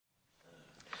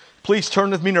Please turn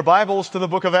with me in your Bibles to the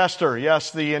book of Esther. Yes,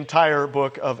 the entire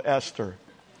book of Esther.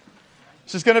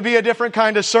 This is going to be a different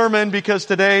kind of sermon because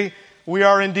today we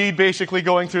are indeed basically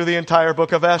going through the entire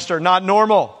book of Esther. Not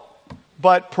normal,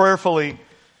 but prayerfully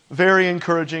very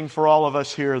encouraging for all of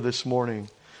us here this morning.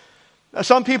 Now,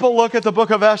 some people look at the book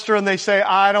of Esther and they say,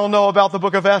 I don't know about the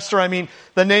book of Esther. I mean,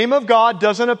 the name of God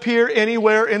doesn't appear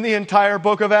anywhere in the entire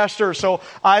book of Esther, so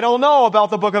I don't know about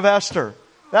the book of Esther.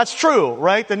 That's true,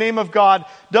 right? The name of God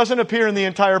doesn't appear in the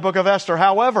entire book of Esther.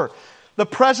 However, the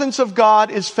presence of God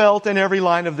is felt in every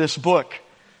line of this book.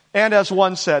 And as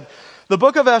one said, the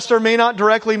book of Esther may not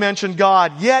directly mention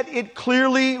God, yet it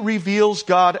clearly reveals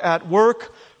God at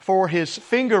work, for His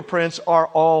fingerprints are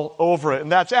all over it. And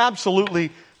that's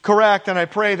absolutely correct, and I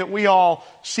pray that we all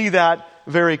see that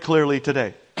very clearly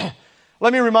today.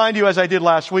 Let me remind you, as I did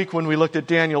last week when we looked at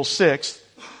Daniel 6,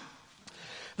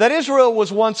 that Israel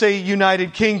was once a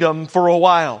united kingdom for a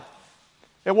while.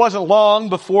 It wasn't long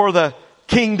before the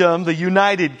kingdom, the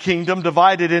united kingdom,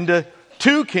 divided into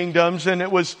two kingdoms, and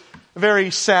it was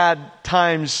very sad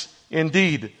times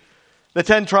indeed. The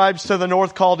 10 tribes to the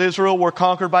north called Israel were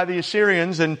conquered by the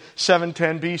Assyrians in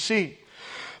 710 BC.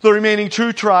 The remaining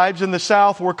two tribes in the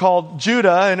south were called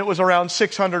Judah, and it was around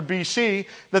 600 BC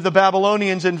that the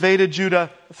Babylonians invaded Judah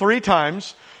 3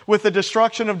 times, with the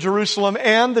destruction of Jerusalem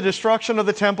and the destruction of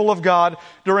the temple of God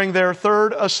during their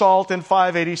third assault in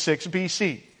 586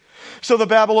 BC. So the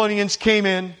Babylonians came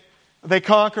in, they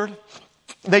conquered,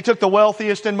 they took the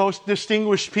wealthiest and most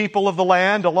distinguished people of the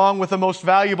land, along with the most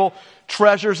valuable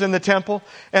treasures in the temple,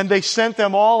 and they sent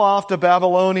them all off to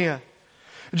Babylonia.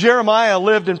 Jeremiah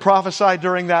lived and prophesied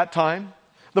during that time.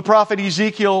 The prophet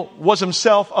Ezekiel was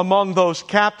himself among those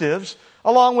captives,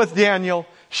 along with Daniel,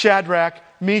 Shadrach,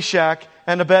 Meshach,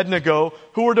 and Abednego,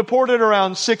 who were deported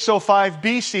around 605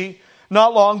 BC,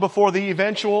 not long before the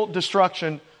eventual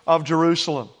destruction of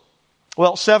Jerusalem.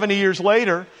 Well, 70 years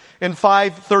later, in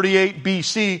 538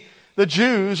 BC, the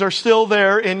Jews are still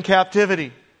there in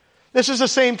captivity. This is the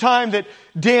same time that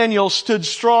Daniel stood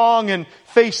strong and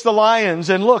faced the lions.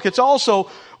 And look, it's also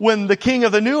when the king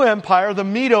of the new empire, the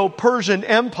Medo-Persian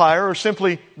Empire, or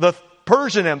simply the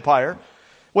Persian Empire,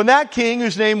 when that king,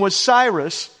 whose name was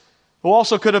Cyrus, who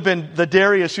also could have been the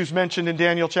Darius who's mentioned in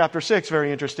Daniel chapter 6,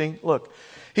 very interesting. Look,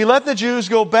 he let the Jews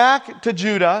go back to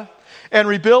Judah and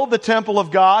rebuild the temple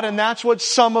of God, and that's what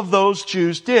some of those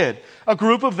Jews did. A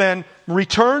group of them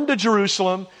returned to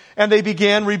Jerusalem, and they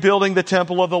began rebuilding the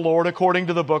temple of the Lord according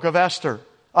to the book of Ezra.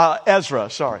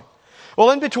 Well,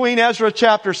 in between Ezra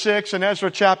chapter 6 and Ezra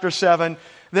chapter 7,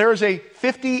 there is a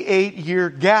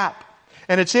 58-year gap.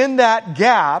 And it's in that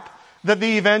gap that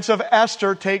the events of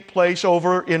Esther take place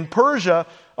over in Persia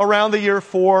around the year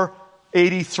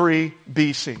 483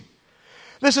 BC.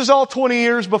 This is all 20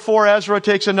 years before Ezra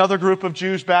takes another group of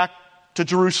Jews back to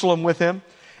Jerusalem with him.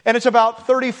 And it's about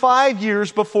 35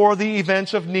 years before the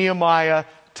events of Nehemiah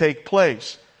take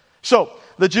place. So,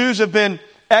 the Jews have been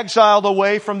exiled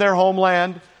away from their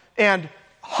homeland, and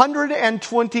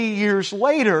 120 years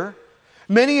later,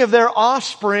 many of their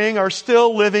offspring are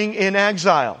still living in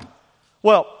exile.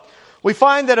 Well, we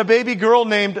find that a baby girl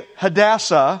named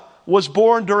Hadassah was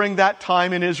born during that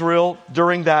time in Israel,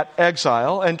 during that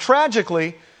exile. And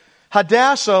tragically,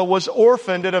 Hadassah was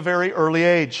orphaned at a very early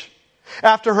age.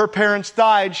 After her parents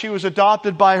died, she was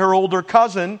adopted by her older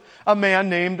cousin, a man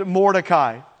named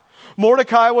Mordecai.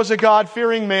 Mordecai was a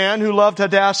God-fearing man who loved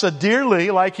Hadassah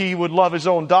dearly, like he would love his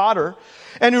own daughter,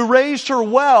 and who raised her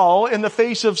well in the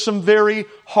face of some very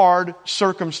hard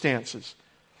circumstances.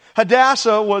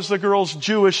 Hadassah was the girl's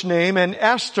Jewish name, and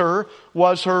Esther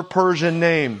was her Persian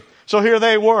name. So here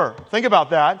they were. Think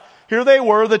about that. Here they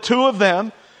were, the two of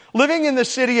them, living in the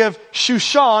city of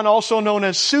Shushan, also known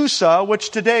as Susa,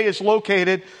 which today is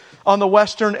located on the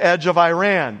western edge of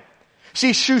Iran.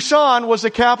 See, Shushan was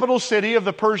the capital city of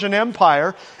the Persian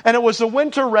Empire, and it was the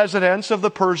winter residence of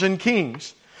the Persian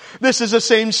kings. This is the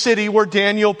same city where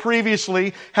Daniel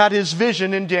previously had his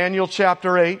vision in Daniel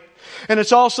chapter 8. And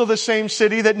it's also the same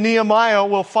city that Nehemiah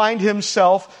will find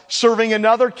himself serving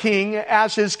another king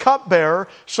as his cupbearer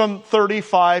some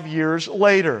 35 years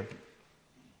later.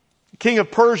 The king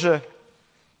of Persia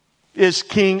is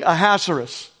King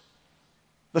Ahasuerus,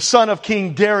 the son of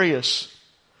King Darius,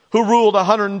 who ruled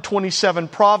 127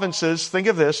 provinces, think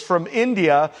of this, from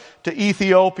India to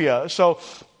Ethiopia. So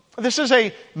this is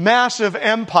a massive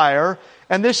empire,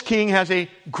 and this king has a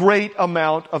great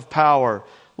amount of power.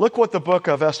 Look what the book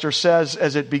of Esther says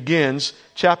as it begins,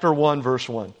 chapter 1, verse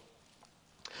 1.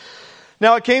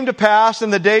 Now it came to pass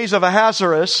in the days of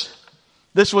Ahasuerus,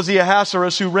 this was the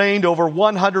Ahasuerus who reigned over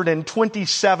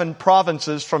 127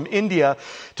 provinces from India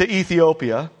to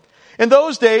Ethiopia. In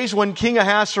those days, when King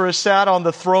Ahasuerus sat on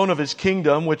the throne of his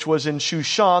kingdom, which was in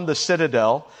Shushan, the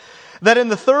citadel, that in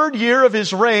the 3rd year of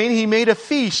his reign, he made a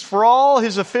feast for all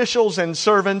his officials and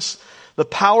servants, the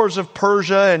powers of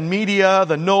Persia and Media,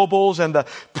 the nobles and the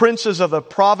princes of the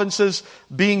provinces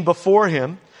being before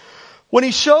him. When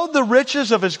he showed the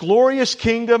riches of his glorious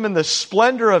kingdom and the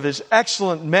splendor of his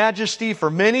excellent majesty for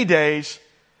many days,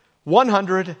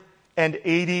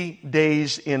 180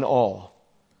 days in all.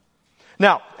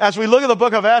 Now, as we look at the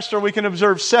book of Esther, we can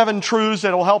observe 7 truths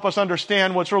that will help us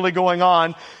understand what's really going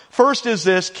on. First is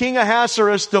this: King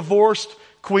Ahasuerus divorced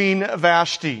Queen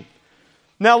Vashti.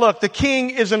 Now look, the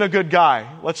king isn't a good guy.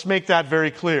 Let's make that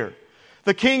very clear.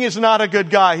 The king is not a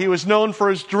good guy. He was known for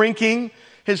his drinking,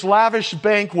 his lavish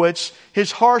banquets,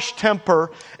 his harsh temper,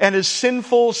 and his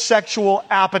sinful sexual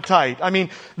appetite. I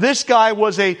mean, this guy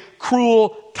was a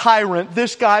cruel tyrant.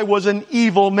 This guy was an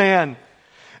evil man.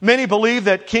 Many believe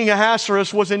that King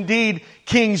Ahasuerus was indeed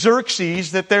King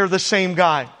Xerxes, that they're the same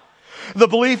guy. The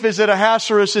belief is that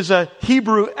Ahasuerus is a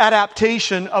Hebrew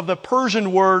adaptation of the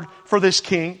Persian word for this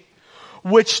king,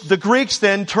 which the Greeks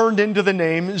then turned into the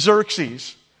name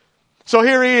Xerxes. So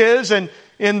here he is, and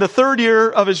in the 3rd year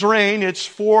of his reign, it's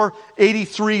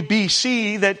 483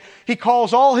 BC, that he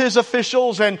calls all his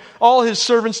officials and all his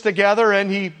servants together,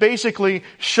 and he basically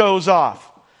shows off.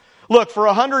 Look, for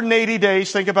 180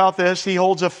 days, think about this, he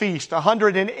holds a feast,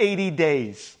 180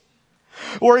 days,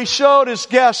 where he showed his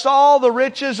guests all the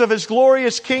riches of his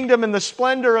glorious kingdom and the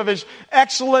splendor of his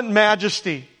excellent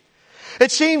majesty.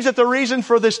 It seems that the reason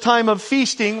for this time of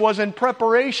feasting was in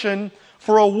preparation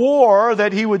for a war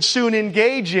that he would soon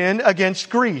engage in against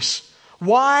Greece.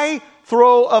 Why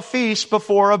throw a feast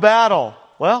before a battle?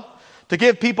 Well, to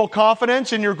give people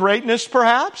confidence in your greatness,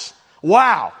 perhaps?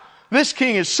 Wow! This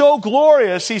king is so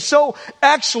glorious. He's so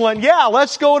excellent. Yeah,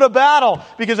 let's go to battle.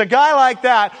 Because a guy like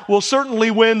that will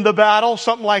certainly win the battle.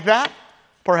 Something like that,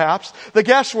 perhaps. The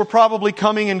guests were probably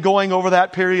coming and going over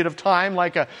that period of time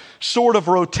like a sort of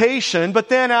rotation. But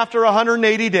then after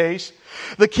 180 days,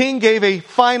 the king gave a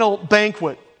final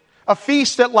banquet. A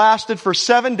feast that lasted for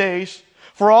 7 days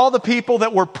for all the people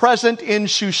that were present in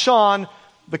Shushan,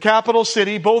 the capital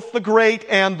city, both the great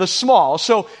and the small.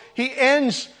 So he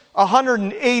ends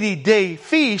 180-day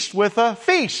feast with a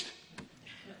feast.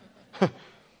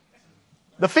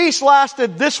 The feast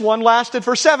this one lasted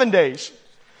for 7 days.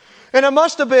 And it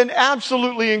must have been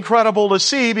absolutely incredible to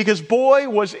see, because boy,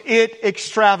 was it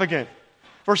extravagant.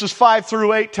 Verses 5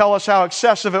 through 8 tell us how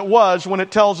excessive it was when it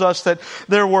tells us that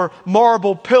there were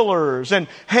marble pillars and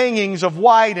hangings of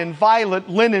white and violet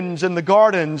linens in the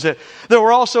gardens. There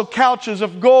were also couches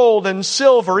of gold and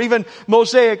silver, even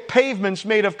mosaic pavements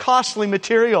made of costly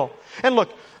material. And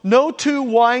look, no 2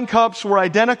 wine cups were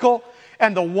identical,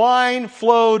 and the wine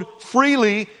flowed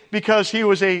freely because he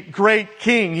was a great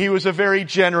king. He was a very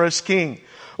generous king.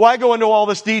 Why go into all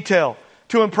this detail?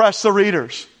 To impress the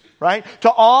readers. Right? To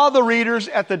awe the readers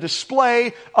at the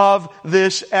display of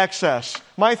this excess.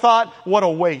 My thought, what a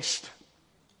waste.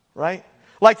 Right?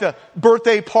 Like the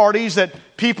birthday parties that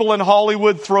people in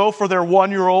Hollywood throw for their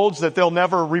 1-year-olds that they'll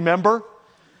never remember.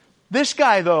 This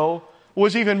guy, though,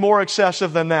 was even more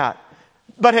excessive than that.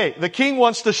 But hey, the king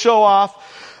wants to show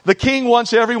off. The king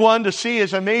wants everyone to see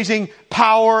his amazing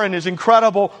power and his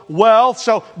incredible wealth.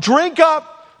 So drink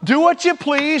up, do what you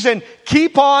please, and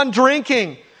keep on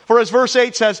drinking. For as verse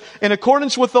 8 says, in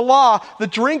accordance with the law, the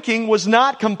drinking was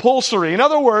not compulsory. In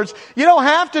other words, you don't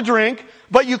have to drink,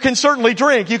 but you can certainly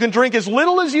drink. You can drink as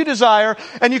little as you desire,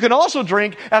 and you can also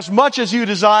drink as much as you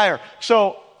desire.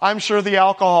 So I'm sure the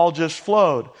alcohol just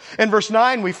flowed. In verse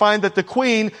 9, we find that the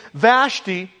queen,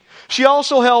 Vashti, she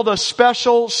also held a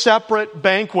special separate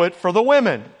banquet for the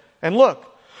women. And look,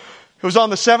 it was on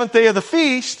the 7th day of the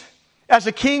feast. As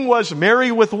the king was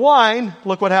merry with wine,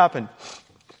 look what happened.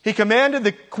 He commanded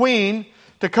the queen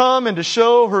to come and to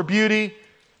show her beauty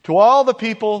to all the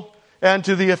people and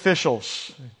to the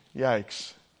officials.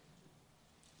 Yikes.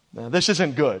 Now, this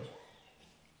isn't good.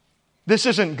 This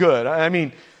isn't good. I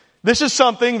mean, this is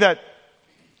something that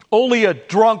only a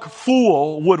drunk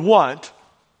fool would want,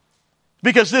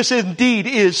 because this indeed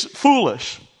is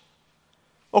foolish.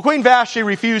 Well, Queen Vashti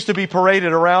refused to be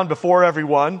paraded around before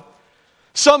everyone.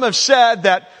 Some have said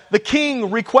that the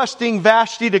king requesting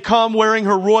Vashti to come wearing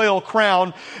her royal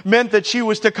crown meant that she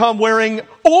was to come wearing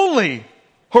only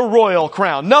her royal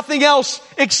crown. Nothing else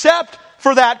except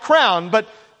for that crown. But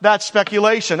that's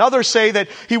speculation. Others say that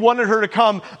he wanted her to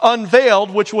come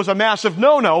unveiled, which was a massive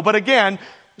no-no. But again,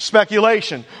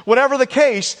 speculation. Whatever the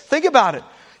case, think about it.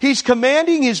 He's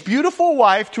commanding his beautiful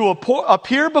wife to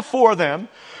appear before them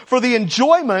for the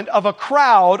enjoyment of a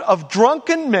crowd of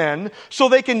drunken men so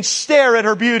they can stare at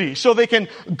her beauty, so they can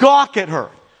gawk at her,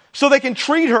 so they can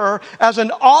treat her as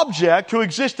an object who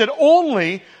existed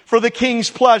only for the king's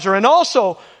pleasure and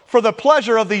also for the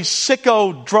pleasure of these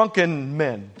sicko drunken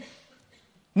men.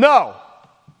 No.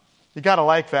 You gotta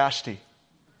like Vashti.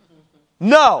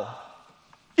 No.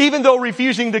 Even though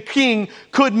refusing the king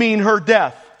could mean her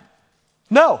death.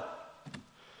 No.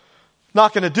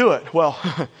 Not going to do it. Well,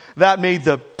 that made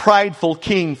the prideful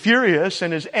king furious,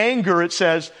 and his anger, it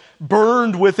says,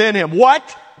 burned within him. What?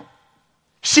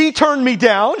 She turned me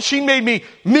down? She made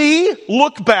me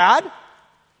look bad?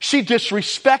 She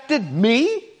disrespected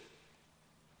me?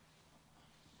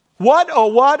 What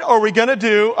are we going to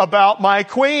do about my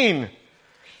queen?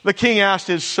 The king asked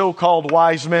his so-called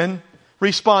wise men.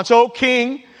 Response, "Oh,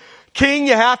 king,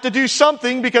 you have to do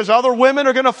something because other women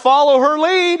are going to follow her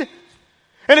lead.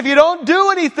 And if you don't do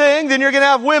anything, then you're going to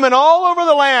have women all over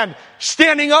the land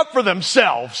standing up for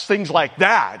themselves." Things like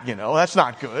that, that's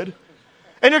not good.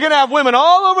 And you're going to have women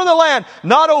all over the land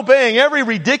not obeying every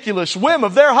ridiculous whim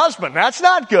of their husband. That's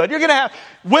not good. You're going to have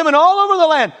women all over the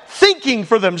land thinking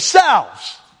for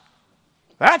themselves.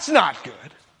 That's not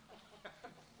good.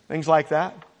 Things like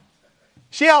that.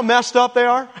 See how messed up they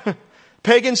are?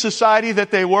 Pagan society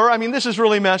that they were. This is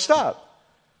really messed up.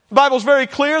 The Bible's very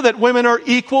clear that women are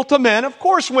equal to men. Of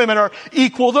course women are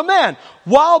equal to men,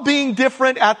 while being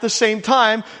different at the same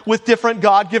time with different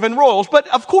God-given roles, but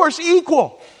of course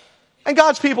equal. And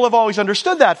God's people have always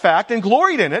understood that fact and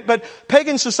gloried in it, but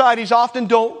pagan societies often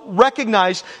don't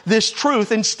recognize this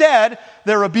truth. Instead,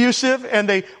 they're abusive and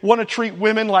they want to treat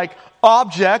women like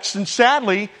objects, and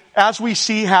sadly, as we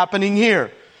see happening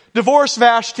here. Divorce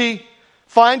Vashti,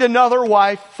 find another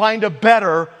wife, find a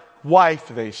better wife,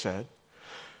 they said.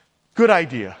 Good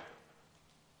idea.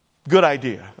 Good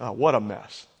idea. Oh, what a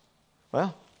mess.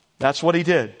 Well, that's what he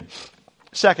did.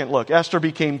 Second, look, Esther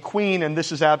became queen, and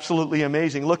this is absolutely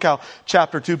amazing. Look how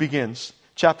chapter 2 begins.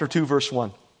 Chapter 2, verse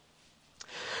 1.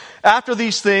 After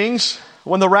these things,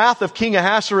 when the wrath of King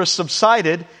Ahasuerus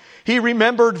subsided, he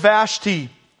remembered Vashti,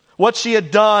 what she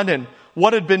had done and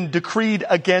what had been decreed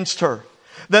against her.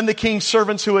 Then the king's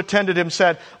servants who attended him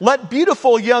said, "Let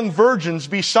beautiful young virgins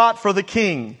be sought for the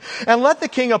king, and let the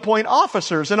king appoint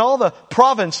officers in all the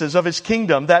provinces of his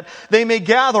kingdom, that they may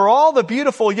gather all the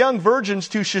beautiful young virgins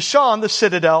to Shushan, the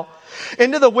citadel,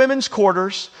 into the women's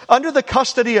quarters, under the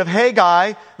custody of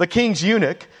Haggai, the king's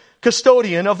eunuch,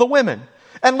 custodian of the women.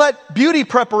 And let beauty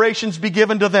preparations be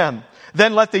given to them.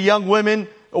 Then let the young woman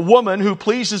who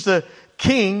pleases the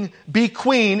king be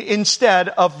queen instead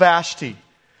of Vashti."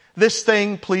 This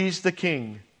thing pleased the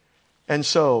king, and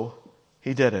so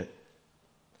he did it.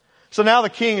 So now the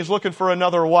king is looking for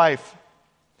another wife.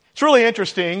 It's really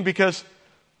interesting because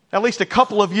at least a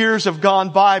couple of years have gone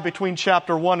by between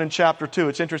chapter 1 and chapter 2.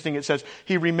 It's interesting, it says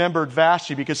he remembered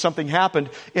Vashti because something happened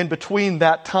in between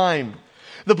that time.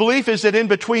 The belief is that in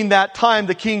between that time,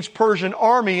 the king's Persian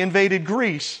army invaded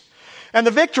Greece. And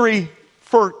the victory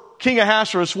for King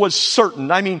Ahasuerus was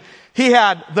certain. He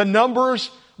had the numbers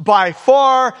by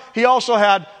far. He also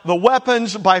had the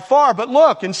weapons by far. But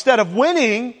look, instead of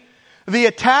winning, the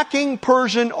attacking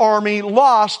Persian army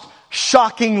lost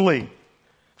shockingly.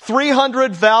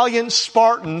 300 valiant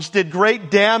Spartans did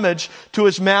great damage to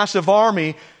his massive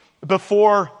army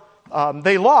before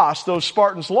they lost. Those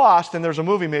Spartans lost, and there's a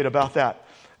movie made about that.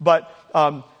 But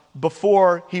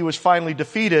before he was finally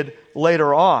defeated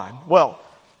later on. Well,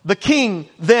 the king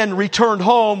then returned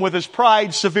home with his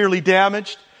pride severely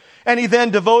damaged. And he then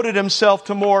devoted himself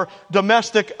to more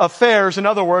domestic affairs. In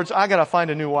other words, I got to find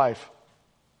a new wife.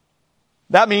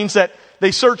 That means that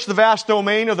they searched the vast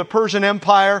domain of the Persian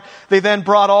Empire. They then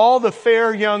brought all the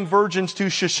fair young virgins to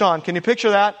Shushan. Can you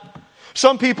picture that?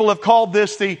 Some people have called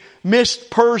this the Miss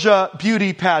Persia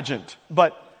beauty pageant.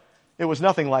 But it was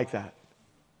nothing like that.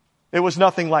 It was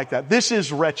nothing like that. This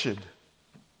is wretched.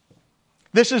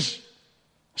 This is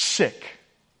sick.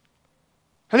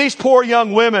 And these poor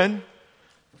young women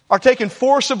are taken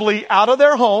forcibly out of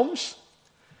their homes,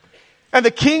 and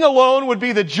the king alone would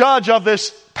be the judge of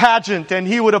this pageant, and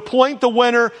he would appoint the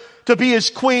winner to be his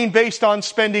queen based on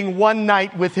spending one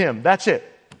night with him. That's it.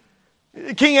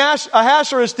 King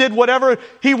Ahasuerus did whatever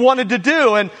he wanted to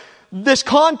do, and this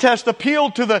contest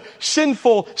appealed to the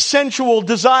sinful, sensual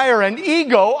desire and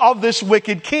ego of this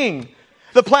wicked king.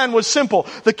 The plan was simple.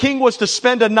 The king was to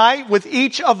spend a night with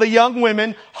each of the young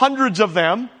women, hundreds of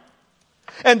them,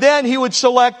 and then he would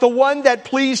select the one that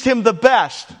pleased him the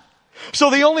best.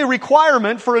 So the only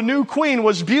requirement for a new queen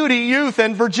was beauty, youth,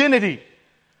 and virginity.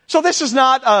 So this is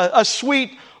not a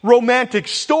sweet romantic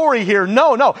story here.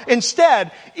 No.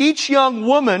 Instead, each young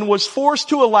woman was forced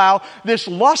to allow this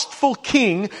lustful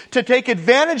king to take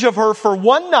advantage of her for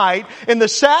one night in the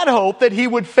sad hope that he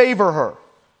would favor her.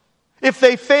 If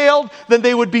they failed, then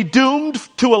they would be doomed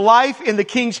to a life in the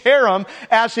king's harem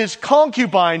as his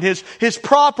concubine, his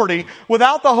property,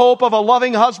 without the hope of a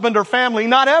loving husband or family,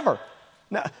 not ever.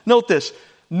 Now, note this.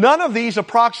 None of these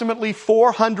approximately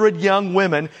 400 young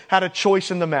women had a choice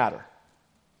in the matter.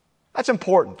 That's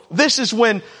important. This is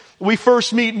when we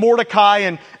first meet Mordecai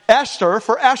and Esther,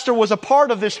 for Esther was a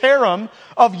part of this harem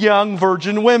of young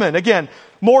virgin women. Again,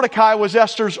 Mordecai was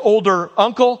Esther's older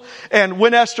uncle, and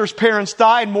when Esther's parents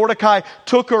died, Mordecai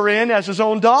took her in as his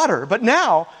own daughter. But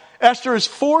now, Esther is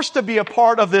forced to be a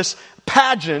part of this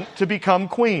pageant to become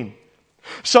queen.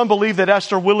 Some believe that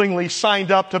Esther willingly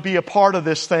signed up to be a part of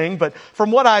this thing, but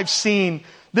from what I've seen,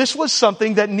 this was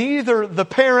something that neither the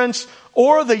parents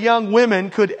or the young women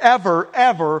could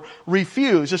ever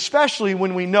refuse, especially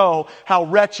when we know how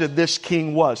wretched this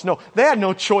king was. No, they had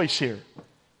no choice here.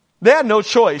 They had no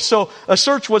choice. So a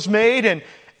search was made, and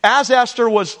as Esther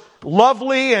was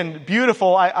lovely and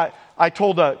beautiful, I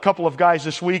told a couple of guys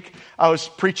this week, I was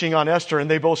preaching on Esther, and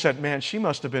they both said, man, she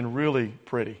must have been really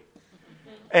pretty.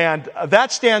 And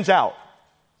that stands out.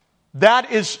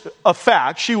 That is a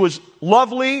fact. She was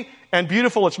lovely and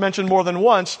beautiful. It's mentioned more than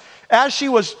once. As she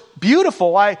was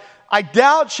beautiful, I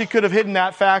doubt she could have hidden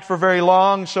that fact for very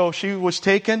long, so she was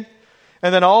taken.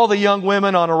 And then all the young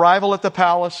women on arrival at the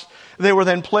palace, they were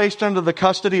then placed under the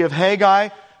custody of Haggai,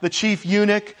 the chief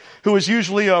eunuch, who was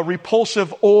usually a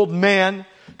repulsive old man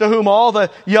to whom all the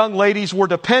young ladies were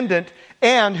dependent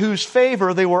and whose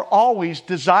favor they were always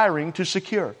desiring to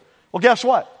secure. Well, guess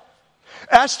what?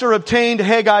 Esther obtained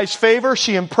Haggai's favor.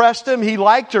 She impressed him. He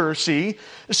liked her, see?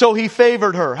 So he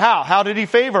favored her. How? How did he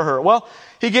favor her? Well,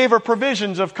 he gave her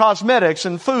provisions of cosmetics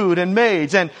and food and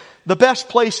maids and the best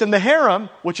place in the harem,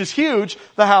 which is huge,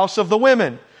 the house of the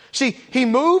women. See, he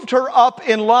moved her up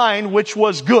in line, which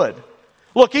was good.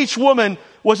 Look, each woman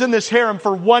was in this harem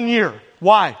for 1 year.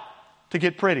 Why? To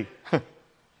get pretty.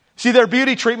 See, their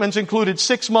beauty treatments included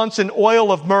 6 months in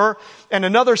oil of myrrh and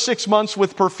another 6 months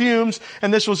with perfumes.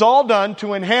 And this was all done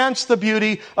to enhance the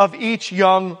beauty of each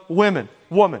young woman.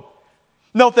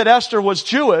 Note that Esther was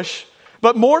Jewish,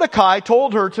 but Mordecai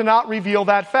told her to not reveal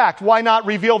that fact. Why not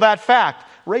reveal that fact?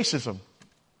 Racism.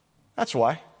 That's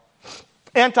why.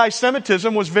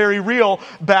 Anti-Semitism was very real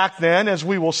back then, as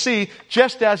we will see,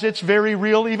 just as it's very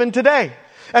real even today.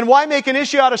 And why make an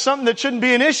issue out of something that shouldn't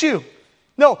be an issue?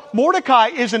 No, Mordecai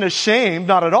isn't ashamed,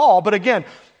 not at all. But again,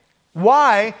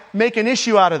 why make an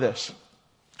issue out of this?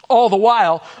 All the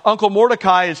while, Uncle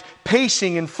Mordecai is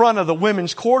pacing in front of the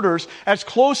women's quarters as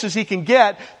close as he can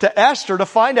get to Esther to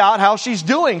find out how she's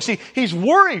doing. See, he's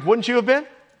worried, wouldn't you have been?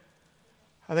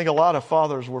 I think a lot of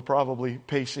fathers were probably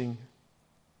pacing,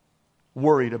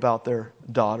 worried about their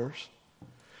daughters.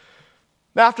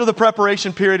 After the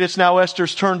preparation period, it's now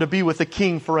Esther's turn to be with the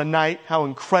king for a night. How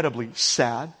incredibly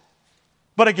sad.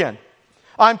 But again,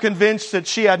 I'm convinced that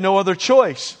she had no other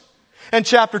choice. And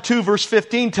chapter 2, verse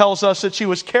 15 tells us that she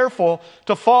was careful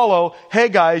to follow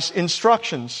Haggai's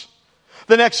instructions.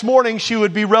 The next morning, she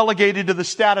would be relegated to the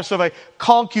status of a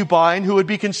concubine who would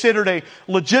be considered a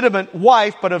legitimate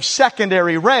wife, but of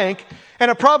secondary rank.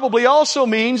 And it probably also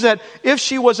means that if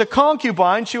she was a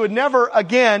concubine, she would never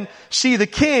again see the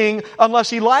king unless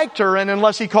he liked her and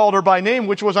unless he called her by name,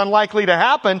 which was unlikely to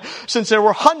happen since there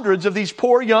were hundreds of these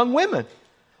poor young women.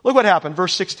 Look what happened,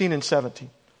 verse 16 and 17.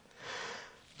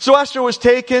 So Esther was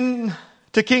taken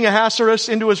to King Ahasuerus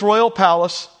into his royal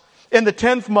palace in the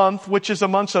 10th month, which is the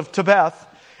month of Tebeth,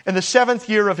 in the 7th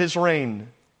year of his reign.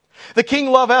 The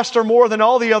king loved Esther more than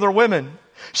all the other women.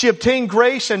 She obtained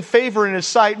grace and favor in his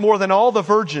sight more than all the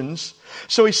virgins.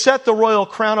 So he set the royal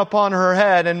crown upon her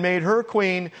head and made her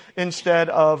queen instead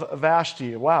of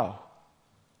Vashti. Wow.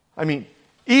 I mean,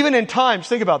 even in times,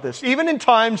 think about this, even in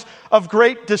times of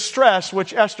great distress,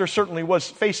 which Esther certainly was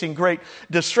facing great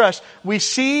distress, we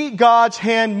see God's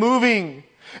hand moving.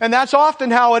 And that's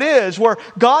often how it is, where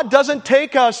God doesn't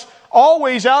take us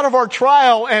always out of our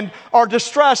trial and our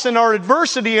distress and our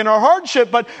adversity and our hardship,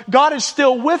 but God is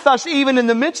still with us even in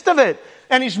the midst of it.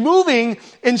 And He's moving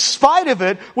in spite of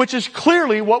it, which is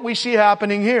clearly what we see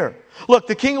happening here. Look,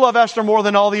 the king loved Esther more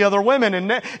than all the other women.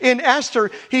 And in Esther,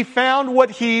 he found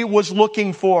what he was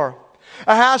looking for.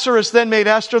 Ahasuerus then made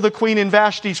Esther the queen in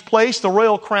Vashti's place. The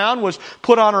royal crown was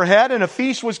put on her head and a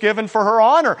feast was given for her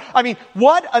honor. I mean,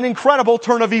 what an incredible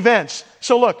turn of events.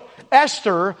 So look,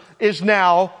 Esther is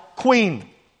now queen.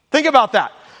 Think about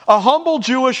that. A humble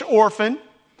Jewish orphan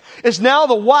is now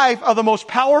the wife of the most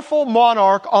powerful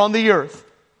monarch on the earth.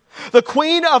 the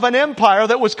queen of an empire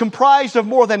that was comprised of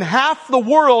more than half the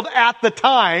world at the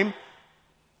time.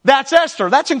 That's Esther.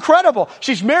 That's incredible.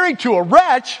 She's married to a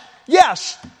wretch,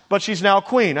 yes, but she's now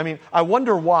queen. I mean, I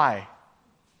wonder why.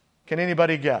 Can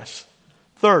anybody guess?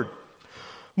 Third,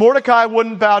 Mordecai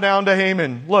wouldn't bow down to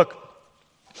Haman. Look,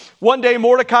 one day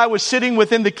Mordecai was sitting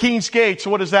within the king's gate. So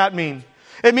what does that mean?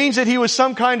 It means that he was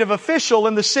some kind of official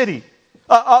in the city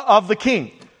of the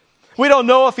king. We don't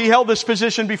know if he held this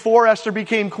position before Esther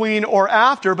became queen or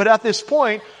after, but at this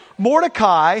point,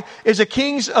 Mordecai is a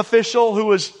king's official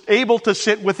who is able to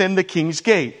sit within the king's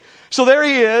gate. So there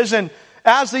he is, and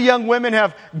as the young women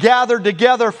have gathered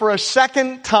together for a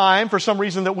second time, for some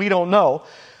reason that we don't know,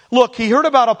 look, he heard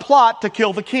about a plot to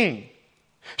kill the king.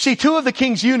 See, two of the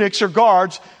king's eunuchs or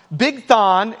guards,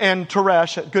 Bigthan and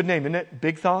Teresh, good name, isn't it?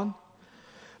 Bigthan?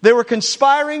 They were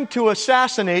conspiring to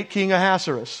assassinate King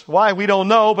Ahasuerus. Why? We don't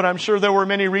know, but I'm sure there were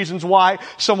many reasons why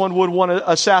someone would want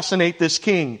to assassinate this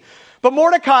king. But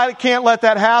Mordecai can't let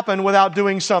that happen without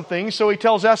doing something, so he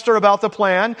tells Esther about the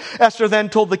plan. Esther then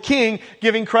told the king,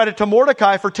 giving credit to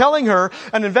Mordecai for telling her.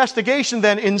 An investigation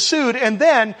then ensued, and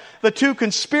then the two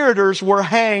conspirators were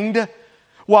hanged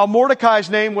while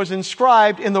Mordecai's name was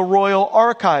inscribed in the royal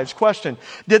archives. Question: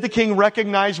 did the king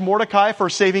recognize Mordecai for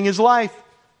saving his life?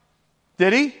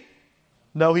 Did he?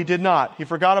 No, he did not. He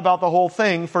forgot about the whole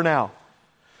thing for now.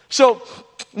 So,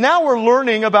 now we're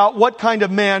learning about what kind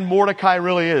of man Mordecai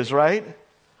really is, right?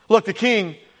 Look, the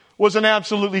king was an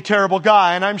absolutely terrible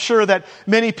guy, and I'm sure that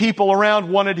many people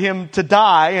around wanted him to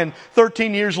die, and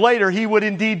 13 years later he would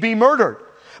indeed be murdered.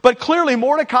 But clearly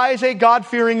Mordecai is a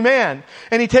God-fearing man,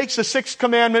 and he takes the sixth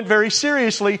commandment very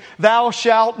seriously, thou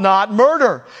shalt not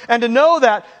murder. And to know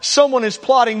that someone is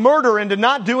plotting murder and to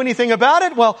not do anything about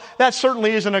it, well, that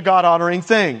certainly isn't a God-honoring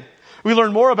thing. We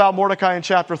learn more about Mordecai in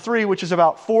chapter 3, which is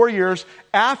about 4 years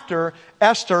after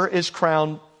Esther is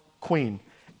crowned queen.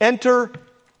 Enter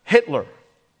Hitler.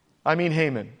 I mean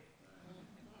Haman.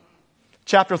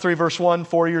 Chapter 3, verse 1,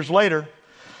 4 years later.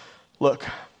 Look.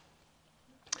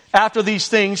 After these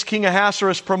things, King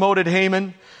Ahasuerus promoted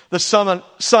Haman, the son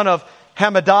of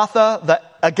Hammedatha, the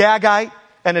Agagite,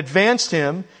 and advanced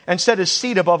him and set his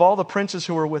seat above all the princes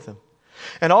who were with him.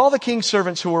 And all the king's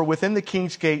servants who were within the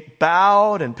king's gate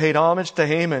bowed and paid homage to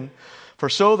Haman, for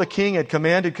so the king had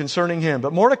commanded concerning him.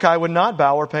 But Mordecai would not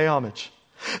bow or pay homage.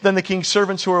 Then the king's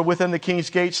servants who were within the king's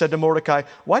gate said to Mordecai,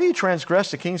 why do you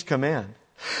transgress the king's command?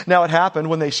 Now it happened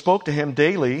when they spoke to him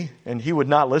daily, and he would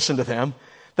not listen to them,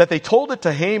 that they told it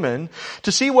to Haman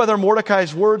to see whether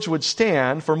Mordecai's words would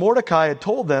stand, for Mordecai had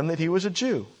told them that he was a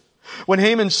Jew. When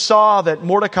Haman saw that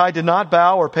Mordecai did not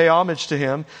bow or pay homage to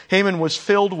him, Haman was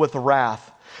filled with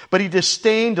wrath. But he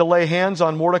disdained to lay hands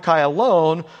on Mordecai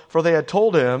alone, for they had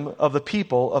told him of the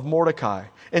people of Mordecai.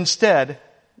 Instead,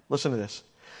 listen to this,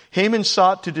 Haman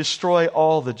sought to destroy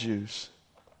all the Jews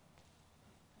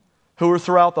who were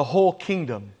throughout the whole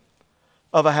kingdom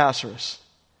of Ahasuerus,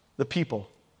 the people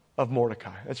of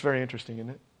Mordecai. That's very interesting, isn't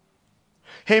it?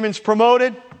 Haman's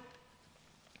promoted.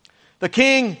 The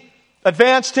king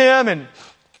advanced him and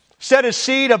set his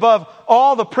seat above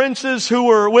all the princes who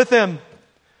were with him.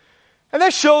 And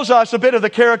that shows us a bit of the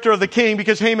character of the king,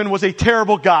 because Haman was a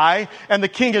terrible guy and the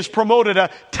king has promoted a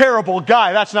terrible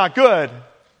guy. That's not good.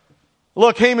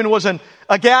 Look, Haman was an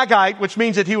Agagite, which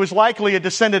means that he was likely a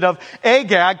descendant of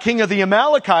Agag, king of the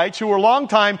Amalekites, who were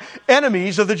longtime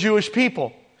enemies of the Jewish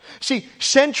people. See,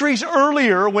 centuries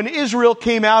earlier, when Israel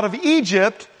came out of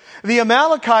Egypt, the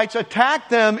Amalekites attacked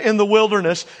them in the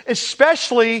wilderness,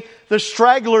 especially the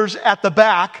stragglers at the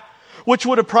back, which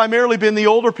would have primarily been the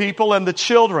older people and the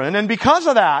children. And because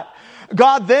of that,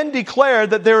 God then declared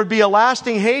that there would be a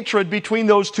lasting hatred between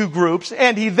those two groups,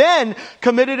 and he then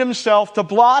committed himself to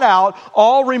blot out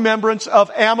all remembrance of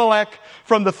Amalek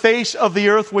from the face of the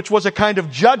earth, which was a kind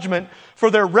of judgment for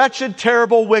their wretched,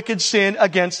 terrible, wicked sin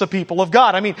against the people of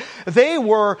God. I mean, they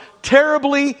were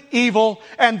terribly evil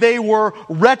and they were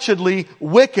wretchedly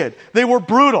wicked. They were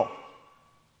brutal.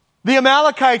 The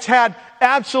Amalekites had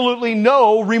absolutely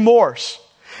no remorse.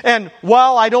 And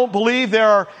while I don't believe there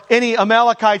are any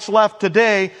Amalekites left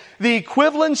today, the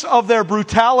equivalence of their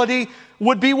brutality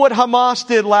would be what Hamas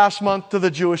did last month to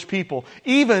the Jewish people,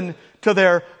 even to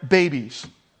their babies.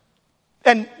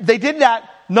 And they did that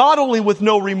not only with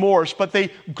no remorse, but they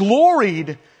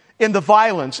gloried in the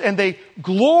violence and they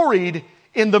gloried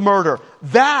in the murder.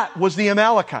 That was the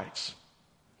Amalekites.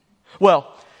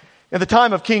 Well, in the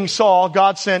time of King Saul,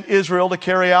 God sent Israel to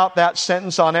carry out that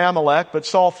sentence on Amalek, but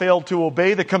Saul failed to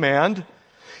obey the command.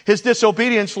 His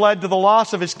disobedience led to the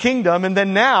loss of his kingdom, and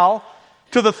then now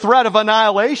to the threat of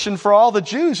annihilation for all the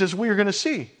Jews, as we are going to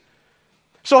see.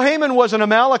 So Haman was an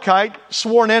Amalekite,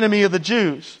 sworn enemy of the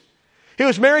Jews. He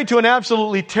was married to an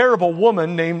absolutely terrible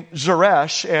woman named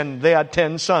Zeresh, and they had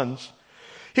 10 sons.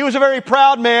 He was a very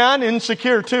proud man,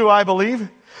 insecure too, I believe.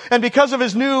 And because of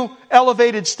his new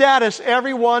elevated status,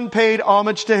 everyone paid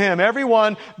homage to him.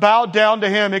 Everyone bowed down to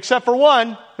him, except for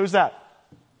one. Who's that?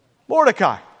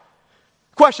 Mordecai.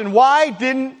 Question, why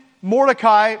didn't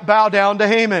Mordecai bow down to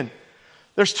Haman?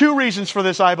 There's 2 reasons for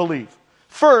this, I believe.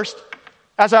 First,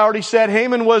 as I already said,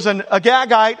 Haman was a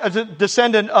Agagite, a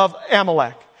descendant of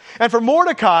Amalek. And for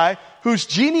Mordecai, whose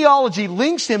genealogy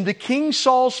links him to King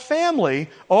Saul's family,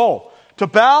 to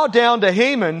bow down to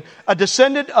Haman, a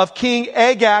descendant of King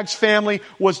Agag's family,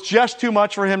 was just too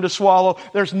much for him to swallow.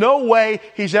 There's no way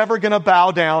he's ever going to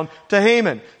bow down to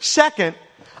Haman. Second,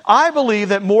 I believe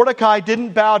that Mordecai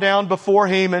didn't bow down before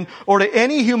Haman or to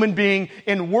any human being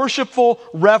in worshipful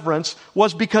reverence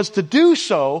was because to do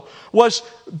so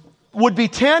would be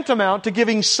tantamount to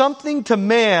giving something to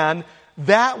man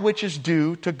that which is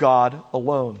due to God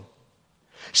alone.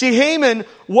 See, Haman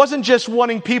wasn't just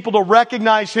wanting people to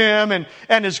recognize him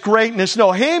and his greatness.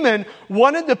 No, Haman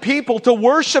wanted the people to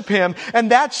worship him,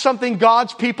 and that's something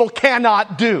God's people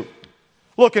cannot do.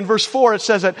 Look, in verse 4 it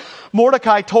says that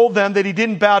Mordecai told them that he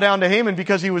didn't bow down to Haman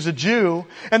because he was a Jew.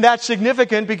 And that's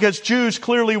significant because Jews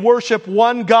clearly worship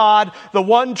one God, the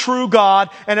one true God,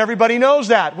 and everybody knows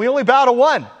that. We only bow to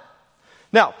one.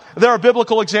 Now, there are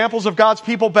biblical examples of God's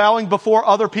people bowing before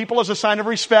other people as a sign of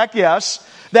respect, yes.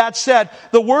 That said,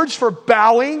 the words for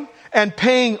bowing and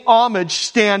paying homage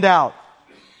stand out.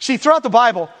 See, throughout the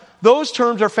Bible, those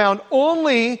terms are found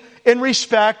only in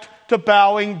respect to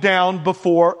bowing down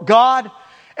before God,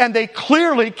 and they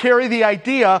clearly carry the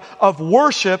idea of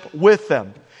worship with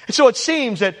them. And so it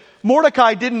seems that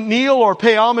Mordecai didn't kneel or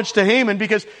pay homage to Haman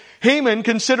because Haman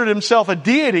considered himself a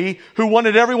deity who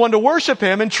wanted everyone to worship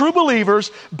him, and true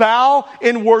believers bow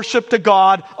in worship to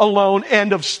God alone.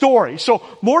 End of story. So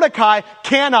Mordecai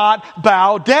cannot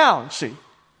bow down, see.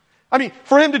 I mean,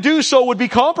 for him to do so would be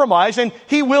compromise, and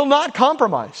he will not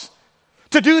compromise.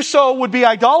 To do so would be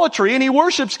idolatry, and he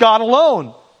worships God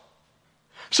alone.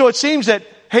 So it seems that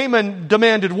Haman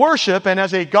demanded worship, and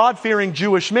as a God-fearing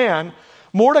Jewish man,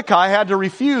 Mordecai had to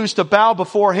refuse to bow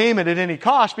before Haman at any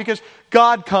cost because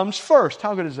God comes first.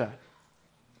 How good is that?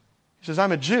 He says,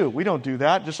 I'm a Jew. We don't do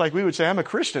that. Just like we would say, I'm a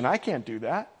Christian. I can't do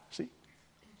that. See?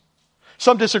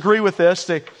 Some disagree with this.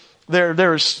 That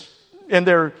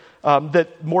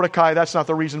Mordecai, that's not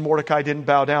the reason Mordecai didn't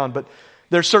bow down, but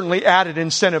there's certainly added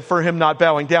incentive for him not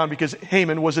bowing down because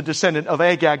Haman was a descendant of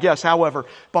Agag. Yes, however,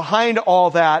 behind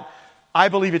all that, I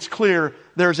believe it's clear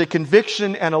there's a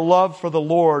conviction and a love for the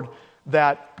Lord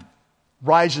that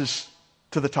rises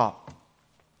to the top.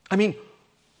 I mean,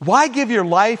 why give your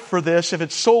life for this if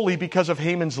it's solely because of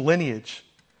Haman's lineage?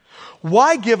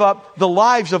 Why give up the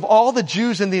lives of all the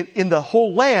Jews in the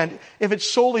whole land if it's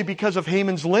solely because of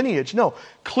Haman's lineage? No,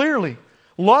 clearly,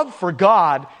 love for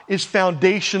God is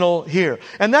foundational here.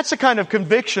 And that's the kind of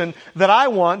conviction that I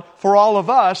want for all of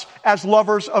us as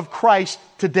lovers of Christ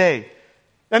today.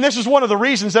 And this is one of the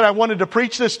reasons that I wanted to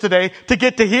preach this today, to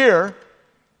get to here.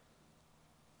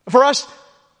 For us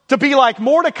to be like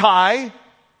Mordecai,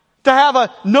 to have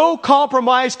a no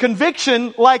compromise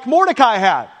conviction like Mordecai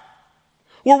had.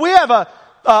 Where we have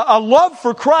a love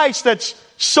for Christ that's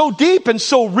so deep and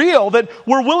so real that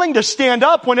we're willing to stand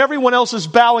up when everyone else is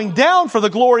bowing down for the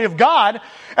glory of God.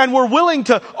 And we're willing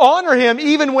to honor Him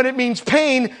even when it means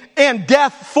pain and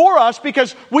death for us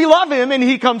because we love Him and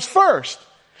He comes first.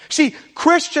 See,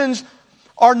 Christians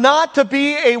are not to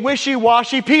be a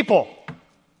wishy-washy people.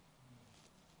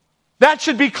 That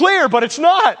should be clear, but it's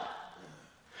not.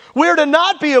 We're to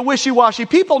not be a wishy-washy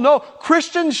people. No,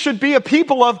 Christians should be a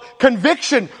people of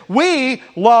conviction. We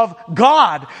love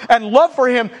God, and love for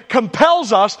Him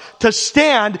compels us to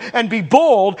stand and be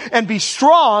bold and be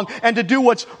strong and to do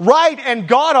what's right and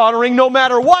God-honoring no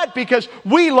matter what, because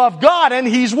we love God and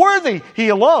He's worthy. He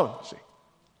alone. See?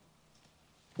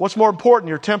 What's more important,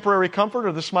 your temporary comfort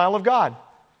or the smile of God?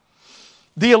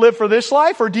 Do you live for this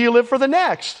life or do you live for the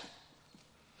next?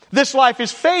 This life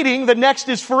is fading, the next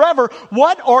is forever.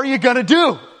 What are you going to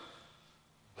do?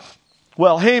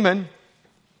 Well, Haman,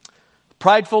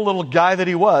 prideful little guy that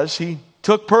he was, he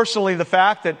took personally the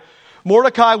fact that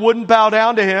Mordecai wouldn't bow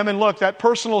down to him. And look, that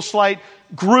personal slight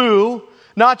grew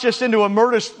not just into a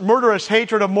murderous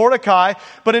hatred of Mordecai,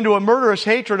 but into a murderous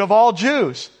hatred of all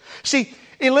Jews. See,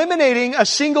 eliminating a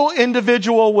single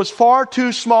individual was far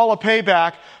too small a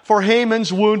payback for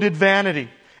Haman's wounded vanity.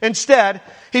 Instead,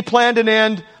 he planned an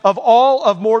end of all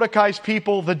of Mordecai's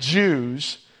people, the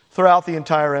Jews, throughout the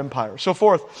entire empire. So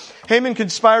fourth, Haman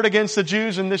conspired against the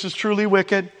Jews, and this is truly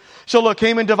wicked. So look,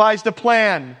 Haman devised a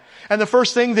plan. And the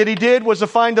first thing that he did was to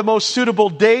find the most suitable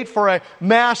date for a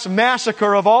mass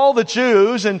massacre of all the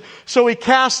Jews. And so he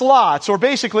cast lots, or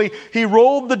basically he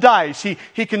rolled the dice.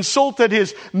 He consulted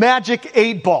his magic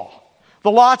 8-ball.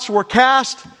 The lots were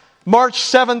cast. March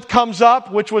 7th comes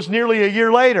up, which was nearly a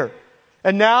year later.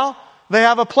 And now they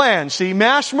have a plan. See,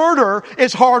 mass murder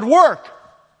is hard work.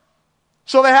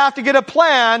 So they have to get a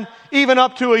plan even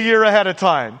up to a year ahead of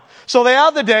time. So they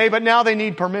have the day, but now they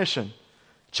need permission.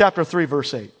 Chapter 3,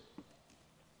 verse 8.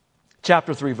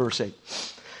 Chapter 3, verse 8.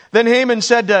 Then Haman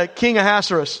said to King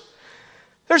Ahasuerus,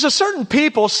 "There's a certain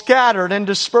people scattered and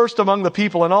dispersed among the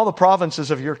people in all the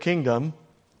provinces of your kingdom.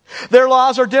 Their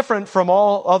laws are different from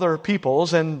all other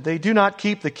people's, and they do not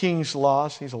keep the king's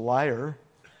laws." He's a liar.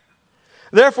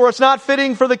 "Therefore it's not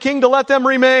fitting for the king to let them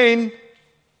remain."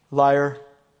 Liar.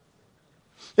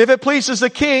 "If it pleases the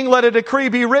king, let a decree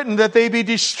be written that they be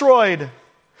destroyed.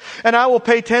 And I will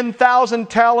pay 10,000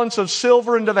 talents of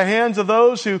silver into the hands of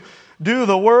those who do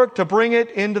the work to bring it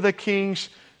into the king's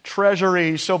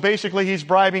treasury." So basically he's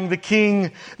bribing the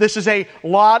king. This is a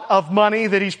lot of money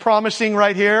that he's promising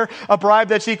right here. A bribe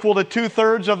that's equal to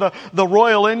 2/3 of the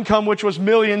royal income, which was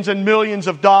millions and millions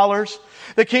of dollars.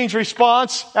 The king's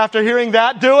response after hearing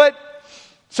that, "Do it.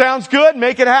 Sounds good.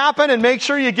 Make it happen and make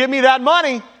sure you give me that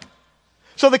money."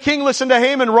 So the king listened to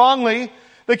Haman wrongly.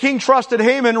 The king trusted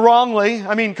Haman wrongly.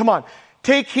 I mean, come on.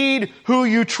 Take heed who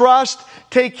you trust.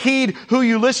 Take heed who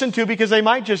you listen to, because they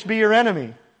might just be your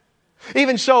enemy.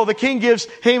 Even so, the king gives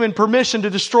Haman permission to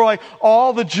destroy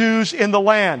all the Jews in the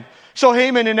land. So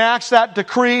Haman enacts that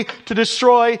decree to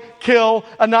destroy, kill,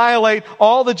 annihilate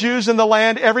all the Jews in the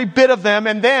land, every bit of them,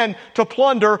 and then to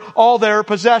plunder all their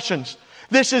possessions.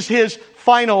 This is his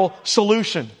final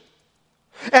solution.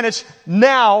 And it's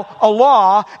now a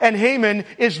law, and Haman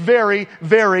is very,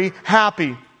 very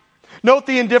happy. Note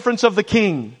the indifference of the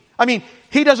king. I mean,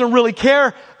 he doesn't really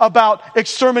care about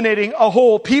exterminating a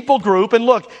whole people group. And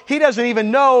look, he doesn't even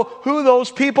know who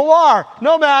those people are.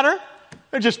 No matter.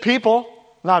 They're just people,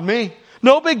 not me.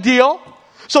 No big deal.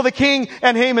 So the king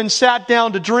and Haman sat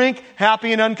down to drink,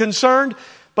 happy and unconcerned.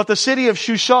 But the city of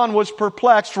Shushan was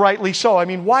perplexed, rightly so. I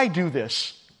mean, why do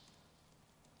this?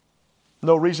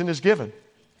 No reason is given.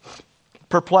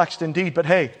 Perplexed indeed. But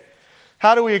hey,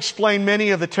 how do we explain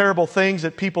many of the terrible things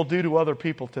that people do to other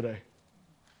people today?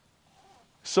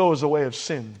 So is the way of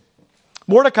sin.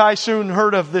 Mordecai soon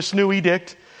heard of this new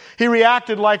edict. He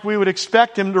reacted like we would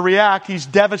expect him to react. He's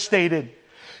devastated.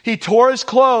 He tore his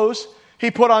clothes.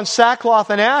 He put on sackcloth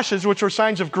and ashes, which were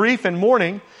signs of grief and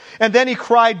mourning. And then he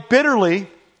cried bitterly.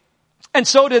 And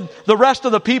so did the rest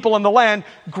of the people in the land.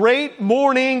 Great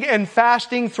mourning and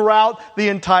fasting throughout the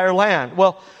entire land.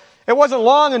 Well, it wasn't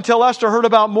long until Esther heard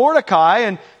about Mordecai,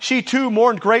 and she too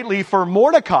mourned greatly for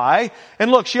Mordecai.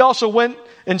 And look, she also went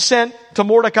and sent to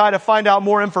Mordecai to find out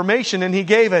more information, and he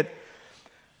gave it.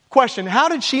 Question, how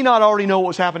did she not already know what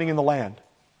was happening in the land?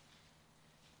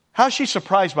 How is she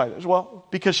surprised by this? Well,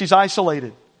 because she's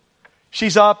isolated.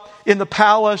 She's up in the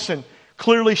palace, and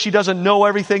clearly she doesn't know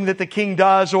everything that the king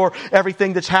does or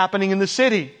everything that's happening in the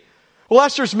city. Well,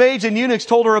 Esther's maids and eunuchs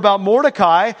told her about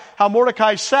Mordecai, how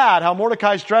Mordecai's sad, how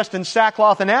Mordecai's dressed in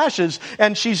sackcloth and ashes,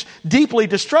 and she's deeply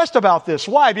distressed about this.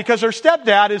 Why? Because her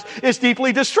stepdad is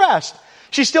deeply distressed.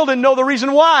 She still didn't know the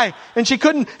reason why, and she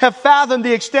couldn't have fathomed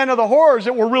the extent of the horrors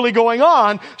that were really going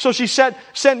on, so she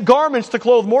sent garments to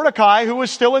clothe Mordecai, who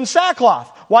was still in sackcloth.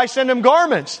 Why send him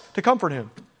garments? To comfort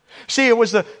him. See, it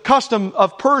was the custom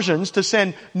of Persians to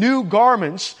send new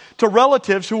garments to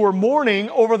relatives who were mourning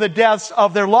over the deaths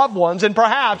of their loved ones. And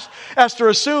perhaps Esther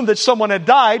assumed that someone had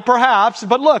died, perhaps.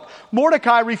 But look,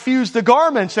 Mordecai refused the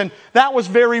garments, and that was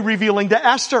very revealing to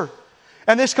Esther.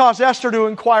 And this caused Esther to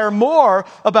inquire more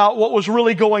about what was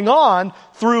really going on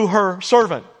through her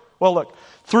servant. Well, look,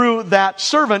 through that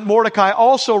servant, Mordecai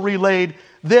also relayed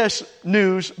this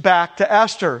news back to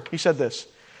Esther. He said this,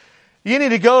 "You need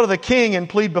to go to the king and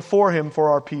plead before him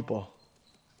for our people."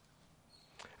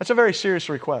 That's a very serious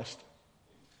request.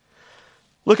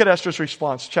 Look at Esther's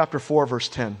response, chapter 4, verse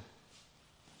 10.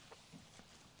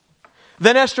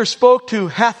 Then Esther spoke to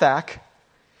Hathach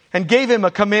and gave him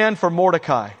a command for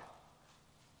Mordecai.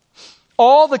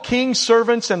 "All the king's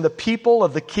servants and the people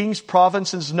of the king's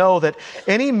provinces know that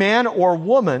any man or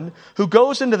woman who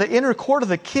goes into the inner court of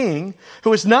the king,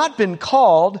 who has not been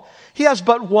called, he has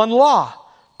but one law: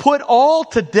 put all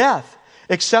to death,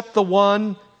 except the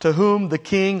one to whom the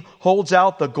king holds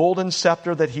out the golden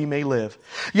scepter that he may live.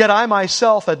 Yet I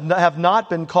myself have not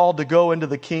been called to go into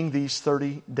the king these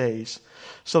 30 days.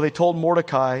 So they told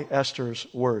Mordecai Esther's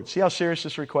words. See how serious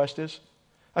this request is?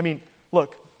 I mean,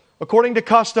 look, according to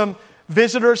custom,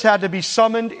 Visitors had to be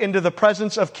summoned into the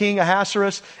presence of King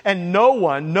Ahasuerus, and no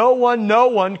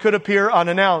one could appear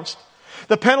unannounced.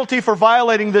 The penalty for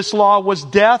violating this law was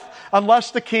death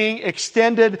unless the king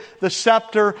extended the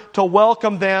scepter to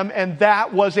welcome them, and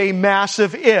that was a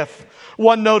massive if.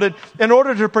 One noted, in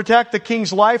order to protect the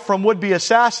king's life from would-be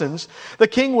assassins, the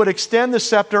king would extend the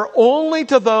scepter only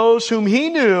to those whom he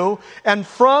knew and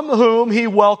from whom he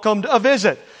welcomed a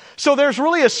visit. So there's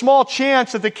really a small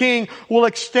chance that the king will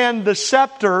extend the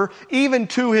scepter even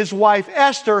to his wife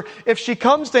Esther if she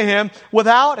comes to him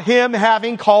without him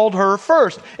having called her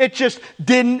first. It just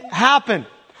didn't happen.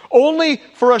 Only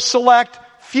for a select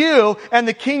few, and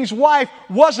the king's wife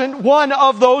wasn't one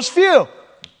of those few.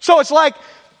 So it's like,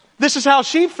 this is how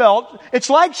she felt. It's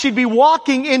like she'd be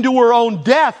walking into her own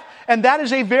death, and that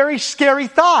is a very scary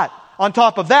thought. On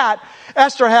top of that,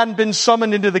 Esther hadn't been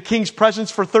summoned into the king's presence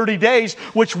for 30 days,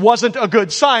 which wasn't a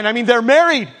good sign. I mean, they're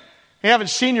married. You haven't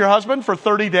seen your husband for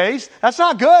 30 days. That's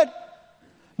not good.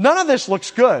 None of this looks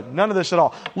good. None of this at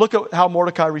all. Look at how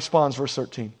Mordecai responds, verse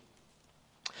 13.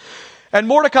 And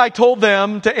Mordecai told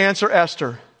them to answer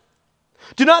Esther.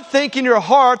 Do not think in your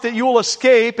heart that you will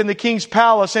escape in the king's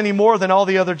palace any more than all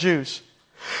the other Jews.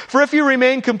 For if you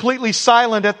remain completely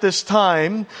silent at this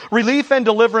time, relief and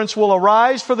deliverance will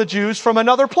arise for the Jews from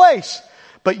another place,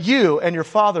 but you and your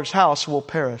father's house will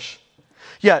perish.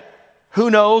 Yet, who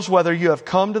knows whether you have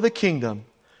come to the kingdom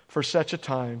for such a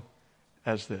time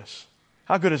as this?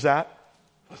 How good is that?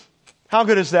 How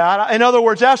good is that? In other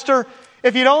words, Esther,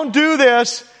 if you don't do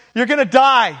this, you're going to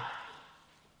die.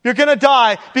 You're going to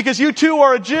die because you too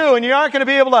are a Jew and you aren't going to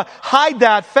be able to hide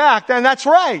that fact, and that's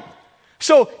right.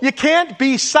 So you can't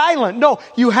be silent. No,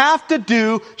 you have to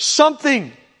do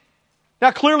something.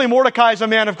 Now clearly Mordecai is a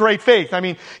man of great faith. I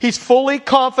mean, he's fully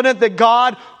confident that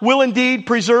God will indeed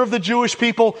preserve the Jewish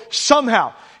people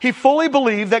somehow. He fully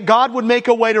believed that God would make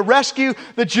a way to rescue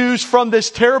the Jews from this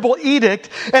terrible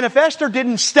edict. And if Esther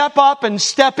didn't step up and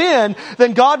step in,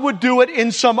 then God would do it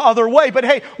in some other way. But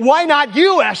hey, why not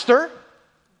you, Esther?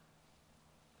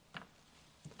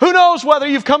 Who knows whether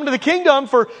you've come to the kingdom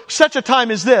for such a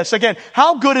time as this? Again,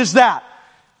 how good is that?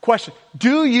 Question.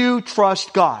 Do you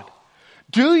trust God?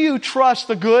 Do you trust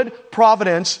the good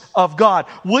providence of God?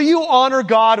 Will you honor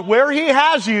God where He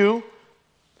has you,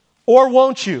 or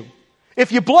won't you?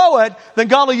 If you blow it, then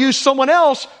God will use someone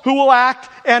else who will act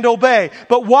and obey.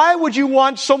 But why would you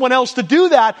want someone else to do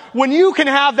that when you can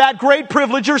have that great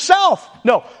privilege yourself?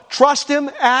 No. Trust Him,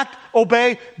 act,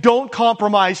 obey, don't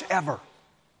compromise ever.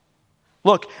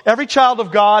 Look, every child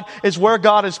of God is where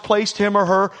God has placed him or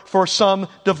her for some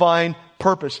divine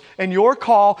purpose. And your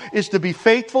call is to be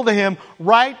faithful to Him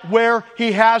right where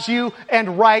He has you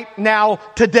and right now,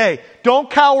 today. Don't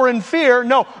cower in fear.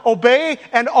 No, obey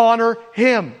and honor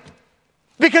Him.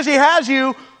 Because He has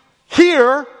you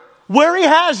here, where He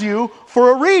has you,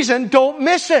 for a reason. Don't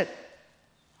miss it.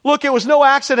 Look, it was no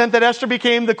accident that Esther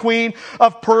became the queen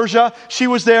of Persia. She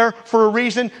was there for a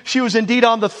reason. She was indeed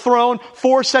on the throne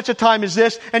for such a time as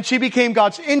this, and she became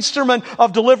God's instrument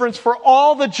of deliverance for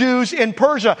all the Jews in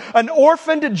Persia, an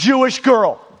orphaned Jewish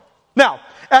girl. Now,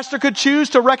 Esther could choose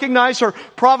to recognize her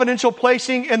providential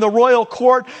placing in the royal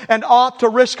court and opt to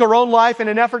risk her own life in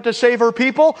an effort to save her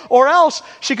people, or else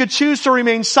she could choose to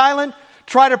remain silent,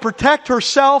 try to protect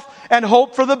herself, and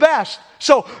hope for the best.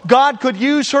 So God could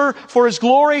use her for His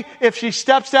glory if she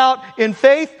steps out in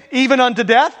faith, even unto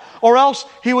death, or else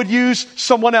He would use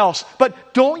someone else.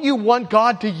 But don't you want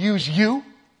God to use you?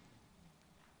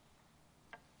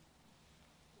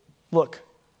 Look,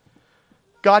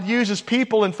 God uses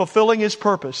people in fulfilling His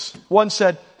purpose. One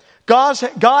said, God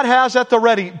has at the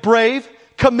ready brave,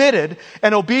 committed,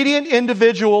 and obedient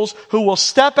individuals who will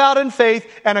step out in faith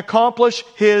and accomplish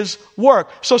His work.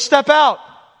 So step out.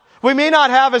 We may not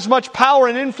have as much power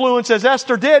and influence as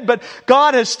Esther did, but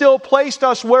God has still placed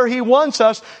us where He wants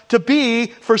us to be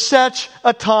for such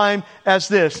a time as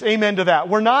this. Amen to that.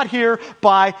 We're not here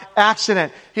by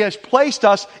accident. He has placed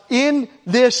us in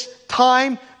this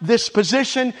time, this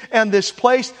position, and this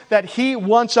place that He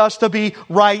wants us to be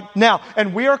right now.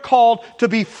 And we are called to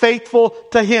be faithful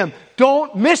to Him.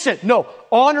 Don't miss it. No,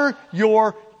 honor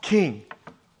your King.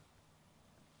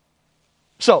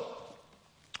 So,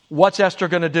 what's Esther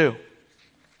going to do?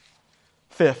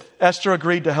 Fifth, Esther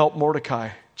agreed to help Mordecai.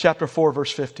 Chapter 4,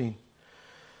 verse 15.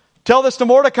 Tell this to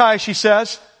Mordecai, she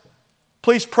says.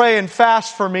 Please pray and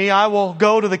fast for me. I will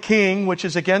go to the king, which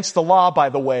is against the law, by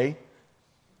the way.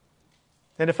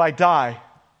 And if I die,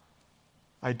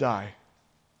 I die.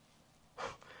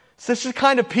 This is the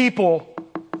kind of people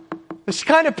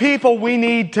we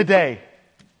need today.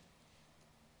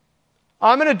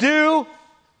 I'm going to do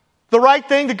the right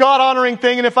thing, the God-honoring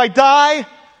thing, and if I die,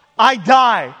 I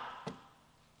die.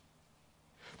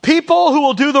 People who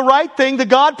will do the right thing, the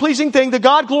God-pleasing thing, the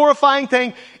God-glorifying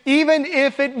thing, even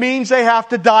if it means they have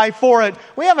to die for it.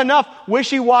 We have enough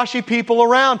wishy-washy people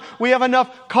around. We have enough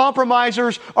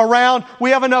compromisers around. We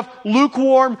have enough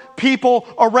lukewarm people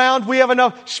around. We have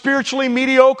enough spiritually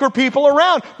mediocre people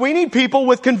around. We need people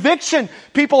with conviction.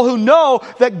 People who know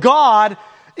that God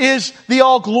is the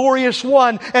all-glorious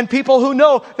one, and people who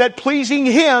know that pleasing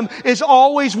Him is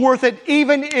always worth it,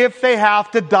 even if they have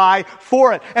to die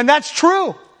for it. And that's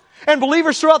true. And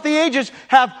believers throughout the ages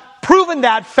have proven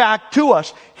that fact to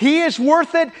us. He is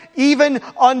worth it even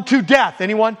unto death.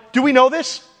 Anyone? Do we know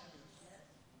this?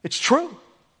 It's true.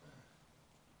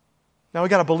 Now we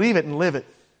got to believe it and live it.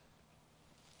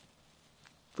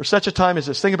 For such a time as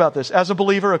this. Think about this. As a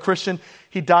believer, a Christian,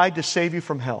 He died to save you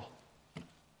from hell.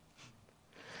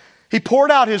 He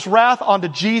poured out His wrath onto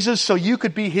Jesus so you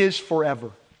could be His forever.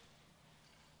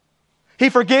 He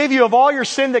forgave you of all your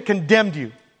sin that condemned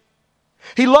you.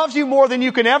 He loves you more than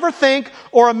you can ever think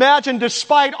or imagine,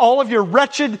 despite all of your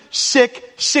wretched,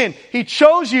 sick sin. He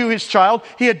chose you, His child.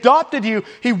 He adopted you.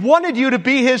 He wanted you to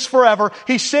be His forever.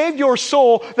 He saved your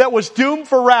soul that was doomed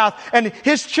for wrath. And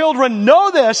His children know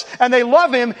this, and they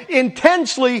love Him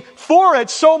intensely for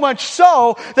it, so much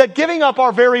so that giving up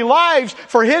our very lives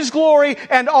for His glory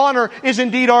and honor is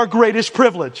indeed our greatest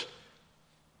privilege.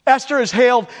 Esther is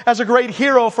hailed as a great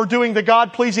hero for doing the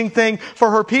God-pleasing thing for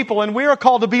her people. And we are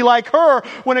called to be like her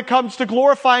when it comes to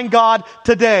glorifying God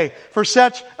today for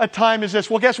such a time as this.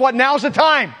 Well, guess what? Now's the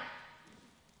time.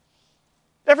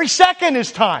 Every second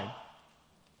is time.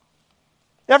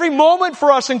 Every moment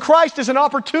for us in Christ is an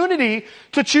opportunity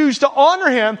to choose to honor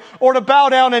Him or to bow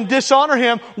down and dishonor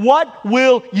Him. What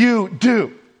will you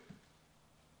do?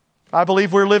 I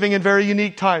believe we're living in very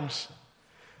unique times.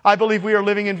 I believe we are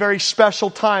living in very special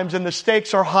times, and the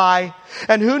stakes are high.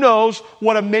 And who knows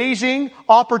what amazing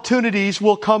opportunities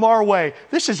will come our way.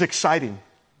 This is exciting.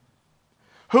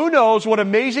 Who knows what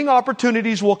amazing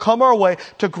opportunities will come our way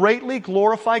to greatly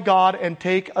glorify God and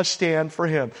take a stand for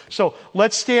Him. So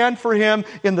let's stand for Him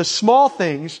in the small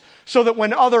things so that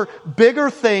when other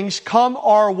bigger things come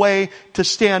our way to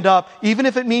stand up, even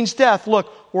if it means death,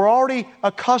 look, we're already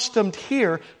accustomed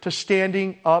here to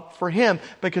standing up for Him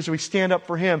because we stand up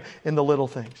for Him in the little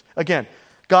things. Again,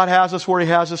 God has us where He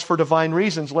has us for divine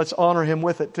reasons. Let's honor Him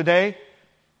with it today,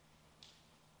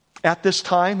 at this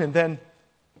time, and then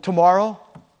tomorrow,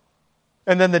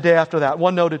 and then the day after that.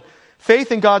 One noted,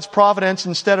 faith in God's providence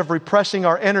instead of repressing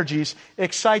our energies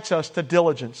excites us to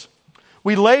diligence.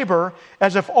 We labor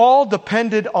as if all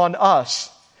depended on us.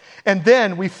 And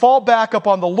then we fall back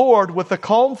upon the Lord with the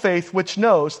calm faith which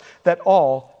knows that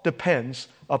all depends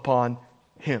upon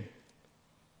Him.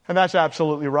 And that's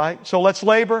absolutely right. So let's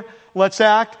labor, let's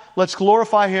act, let's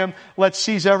glorify Him, let's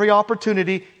seize every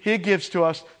opportunity He gives to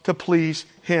us to please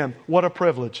Him. What a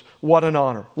privilege, what an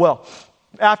honor. Well,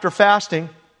 after fasting,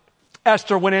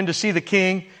 Esther went in to see the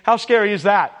king. How scary is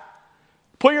that?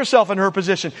 Put yourself in her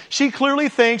position. She clearly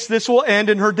thinks this will end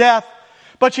in her death.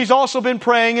 But she's also been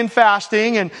praying and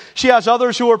fasting, and she has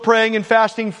others who are praying and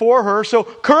fasting for her. So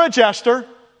courage, Esther.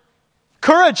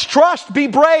 Courage, trust, be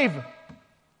brave.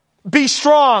 Be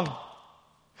strong.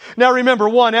 Now remember,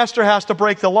 1, Esther has to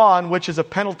break the law, and which is a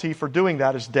penalty for doing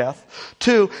that is death.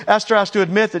 2, Esther has to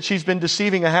admit that she's been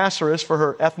deceiving Ahasuerus for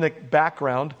her ethnic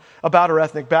background, about her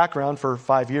ethnic background for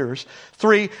 5 years.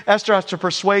 3, Esther has to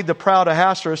persuade the proud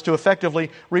Ahasuerus to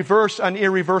effectively reverse an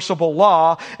irreversible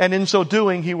law, and in so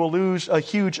doing, he will lose a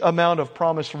huge amount of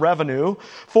promised revenue.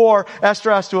 4, Esther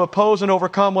has to oppose and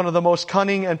overcome one of the most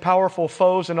cunning and powerful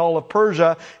foes in all of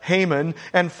Persia, Haman.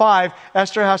 And 5,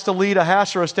 Esther has to lead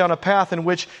Ahasuerus down a path in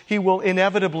which he will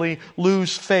inevitably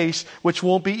lose face, which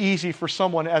won't be easy for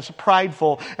someone as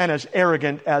prideful and as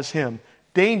arrogant as him.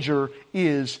 Danger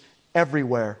is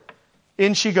everywhere.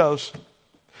 In she goes,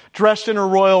 dressed in her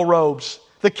royal robes.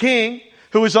 The king,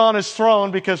 who is on his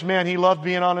throne, because man, he loved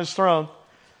being on his throne.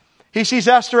 He sees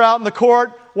Esther out in the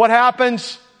court. What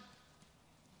happens?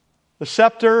 The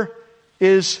scepter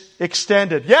is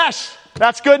extended. Yes,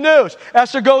 that's good news.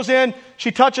 Esther goes in.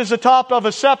 She touches the top of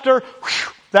a scepter.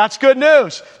 Whew, that's good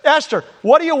news. Esther,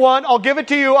 what do you want? I'll give it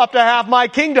to you up to half my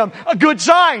kingdom. A good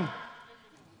sign.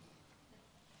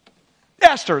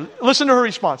 Esther, listen to her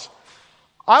response.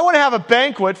 I want to have a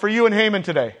banquet for you and Haman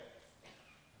today.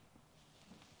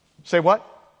 Say what?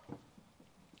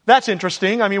 That's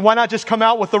interesting. I mean, why not just come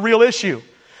out with the real issue?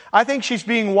 I think she's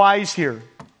being wise here.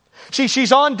 See,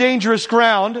 she's on dangerous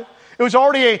ground. It was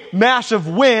already a massive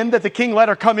win that the king let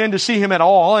her come in to see him at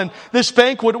all, and this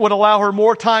banquet would allow her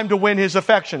more time to win his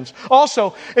affections.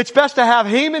 Also, it's best to have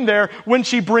Haman there when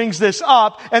she brings this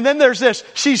up, and then there's this.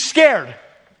 She's scared.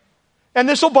 And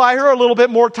this will buy her a little bit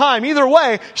more time. Either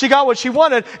way, she got what she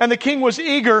wanted, and the king was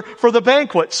eager for the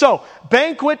banquet. So,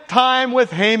 banquet time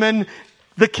with Haman,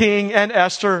 the king, and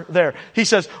Esther there. He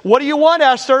says, what do you want,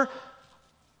 Esther?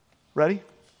 Ready?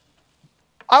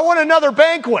 I want another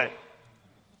banquet.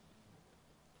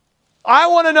 I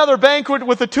want another banquet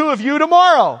with the two of you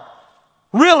tomorrow.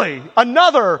 Really?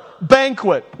 Another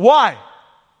banquet. Why?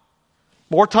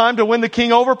 More time to win the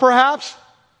king over, perhaps?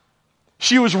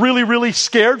 She was really, really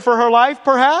scared for her life,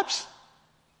 perhaps?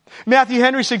 Matthew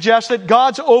Henry suggests that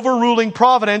God's overruling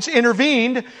providence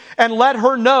intervened and let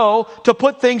her know to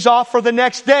put things off for the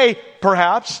next day,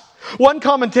 perhaps. One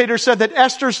commentator said that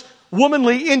Esther's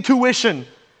womanly intuition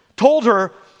told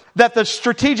her that the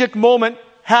strategic moment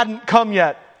hadn't come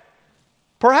yet.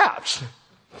 Perhaps.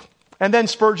 And then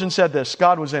Spurgeon said this,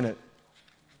 God was in it.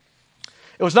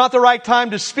 It was not the right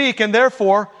time to speak, and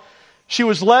therefore she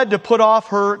was led to put off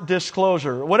her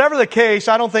disclosure. Whatever the case,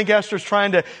 I don't think Esther's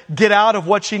trying to get out of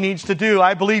what she needs to do.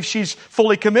 I believe she's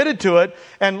fully committed to it.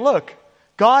 And look,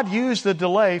 God used the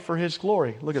delay for His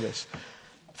glory. Look at this.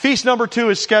 Feast number 2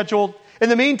 is scheduled. In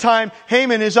the meantime,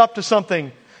 Haman is up to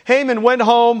something. Haman went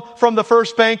home from the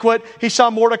first banquet. He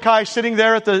saw Mordecai sitting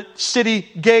there at the city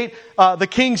gate, the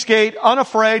king's gate,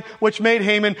 unafraid, which made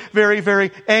Haman very,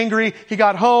 very angry. He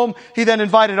got home. He then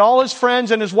invited all his friends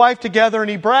and his wife together, and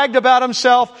he bragged about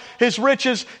himself, his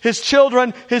riches, his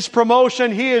children, his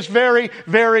promotion. He is very,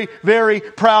 very, very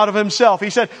proud of himself. He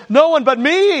said, no one but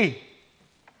me.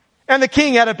 And the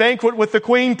king had a banquet with the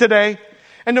queen today.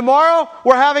 And tomorrow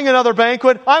we're having another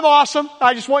banquet. I'm awesome.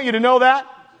 I just want you to know that.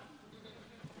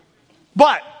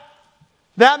 But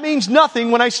that means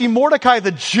nothing when I see Mordecai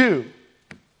the Jew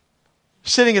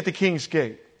sitting at the king's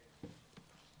gate.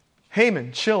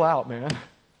 Haman, chill out, man.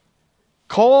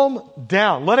 Calm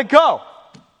down. Let it go.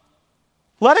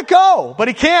 Let it go. But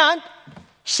he can't.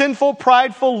 Sinful,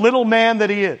 prideful little man that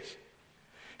he is.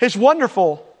 His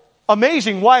wonderful,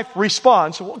 amazing wife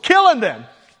responds, well, kill him then.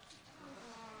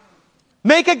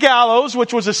 Make a gallows,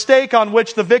 which was a stake on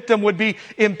which the victim would be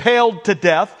impaled to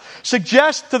death.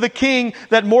 Suggest to the king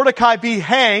that Mordecai be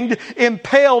hanged,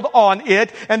 impaled on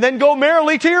it, and then go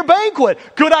merrily to your banquet.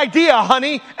 Good idea,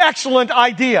 honey. Excellent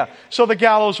idea. So the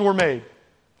gallows were made.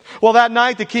 Well, that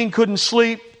night the king couldn't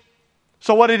sleep.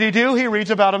 So what did he do? He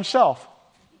reads about himself.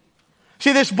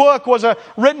 See, this book was a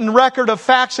written record of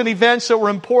facts and events that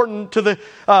were important to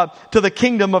the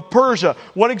kingdom of Persia.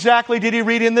 What exactly did he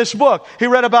read in this book? He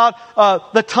read about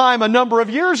the time a number of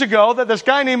years ago that this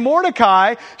guy named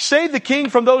Mordecai saved the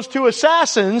king from those two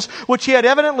assassins, which he had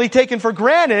evidently taken for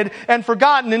granted and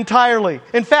forgotten entirely.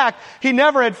 In fact, he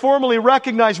never had formally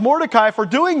recognized Mordecai for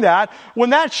doing that when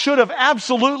that should have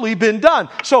absolutely been done.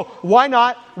 So why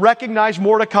not recognize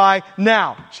Mordecai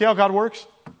now? See how God works?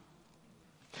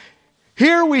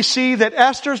 Here we see that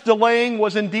Esther's delaying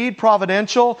was indeed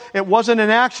providential. It wasn't an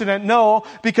accident, no,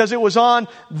 because it was on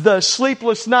the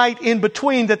sleepless night in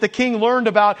between that the king learned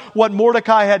about what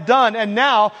Mordecai had done, and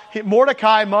now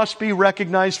Mordecai must be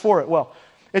recognized for it. Well,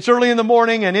 it's early in the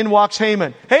morning and in walks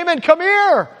Haman. Haman, come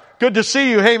here! Good to see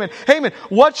you, Haman. Haman,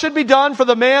 what should be done for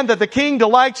the man that the king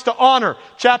delights to honor?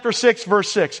 Chapter 6,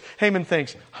 verse 6. Haman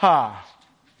thinks,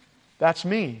 that's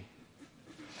me.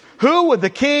 Who would the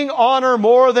king honor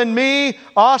more than me,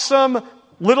 awesome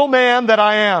little man that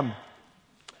I am?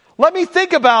 Let me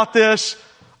think about this,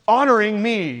 honoring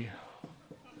me.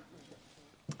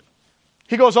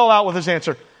 He goes all out with his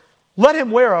answer. Let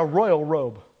him wear a royal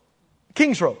robe,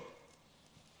 king's robe.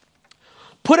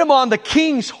 Put him on the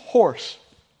king's horse.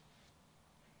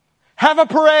 Have a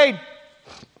parade.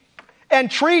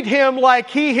 And treat him like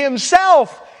he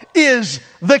himself is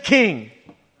the king.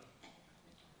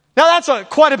 Now that's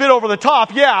quite a bit over the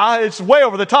top. Yeah, it's way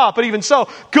over the top, but even so,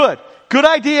 good. Good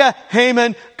idea,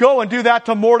 Haman. Go and do that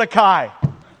to Mordecai.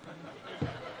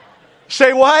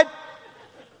 Say what?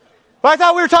 I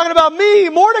thought we were talking about me,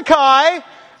 Mordecai.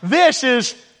 This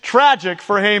is tragic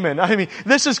for Haman. I mean,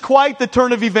 this is quite the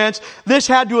turn of events. This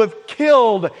had to have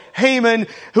killed Haman,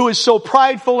 who is so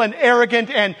prideful and arrogant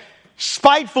and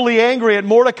spitefully angry at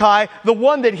Mordecai, the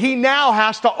one that he now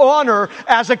has to honor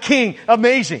as a king.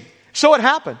 Amazing. So it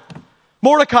happened.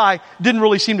 Mordecai didn't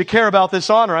really seem to care about this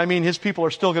honor. I mean, his people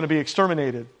are still going to be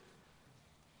exterminated.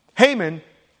 Haman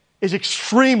is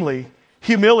extremely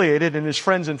humiliated, and his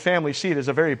friends and family see it as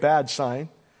a very bad sign.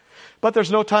 But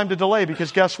there's no time to delay,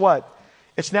 because guess what?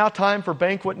 It's now time for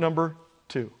banquet number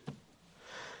 2.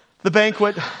 The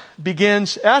banquet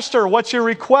begins. Esther, what's your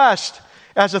request?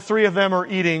 As the three of them are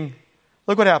eating.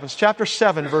 Look what happens. Chapter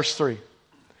 7, verse 3.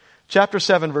 Chapter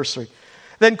 7, verse 3.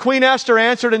 Then Queen Esther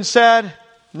answered and said,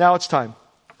 now it's time.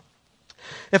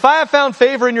 If I have found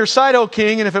favor in your sight, O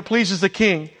king, and if it pleases the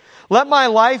king, Let my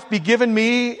life be given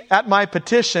me at my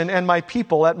petition and my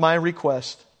people at my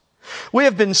request. We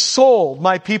have been sold,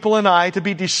 my people and I, to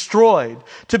be destroyed,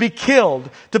 to be killed,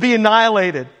 to be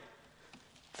annihilated.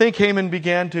 Think Haman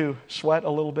began to sweat a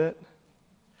little bit?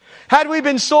 Had we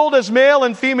been sold as male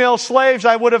and female slaves,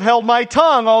 I would have held my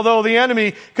tongue, although the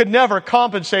enemy could never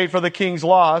compensate for the king's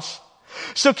loss.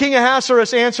 So King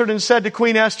Ahasuerus answered and said to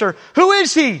Queen Esther, "Who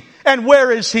is he and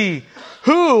where is he?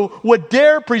 Who would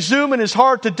dare presume in his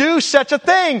heart to do such a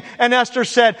thing?" And Esther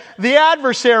said, "The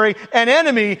adversary and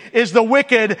enemy is the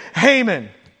wicked Haman."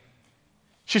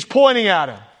 She's pointing at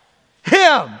him.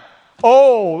 Him!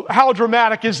 Oh, how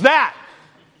dramatic is that?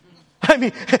 I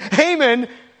mean, Haman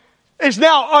is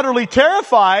now utterly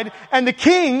terrified, and the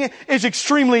king is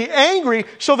extremely angry,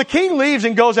 so the king leaves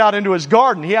and goes out into his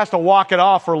garden. He has to walk it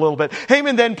off for a little bit.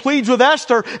 Haman then pleads with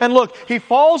Esther, and look, he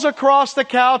falls across the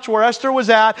couch where Esther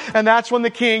was at, and that's when the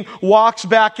king walks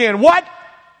back in. What?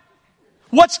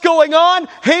 What's going on?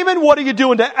 Haman, what are you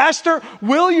doing to Esther?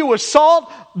 Will you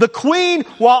assault the queen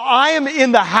while I am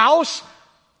in the house?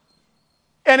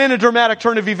 And in a dramatic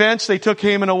turn of events, they took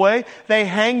Haman away. They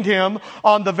hanged him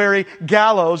on the very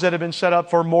gallows that had been set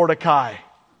up for Mordecai.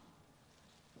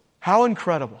 How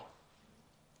incredible.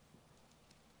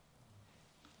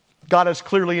 God has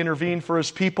clearly intervened for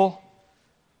His people.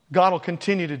 God will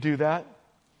continue to do that.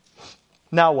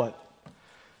 Now what?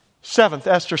 Seventh,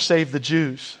 Esther saved the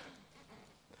Jews.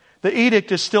 The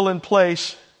edict is still in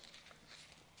place.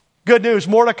 Good news,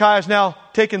 Mordecai has now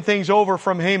taken things over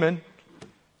from Haman.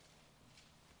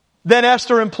 Then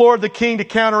Esther implored the king to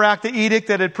counteract the edict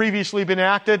that had previously been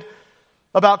acted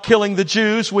about killing the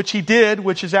Jews, which he did,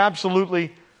 which is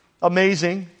absolutely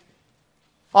amazing.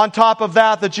 On top of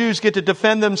that, the Jews get to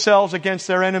defend themselves against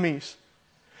their enemies.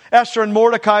 Esther and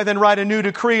Mordecai then write a new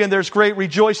decree, and there's great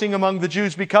rejoicing among the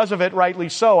Jews because of it, rightly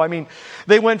so. I mean,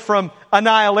 they went from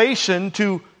annihilation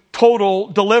to total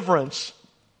deliverance.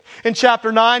 In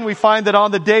chapter 9, we find that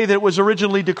on the day that it was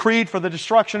originally decreed for the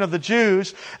destruction of the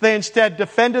Jews, they instead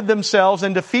defended themselves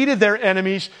and defeated their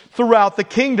enemies throughout the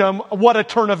kingdom. What a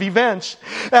turn of events.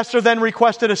 Esther then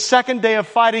requested a second day of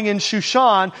fighting in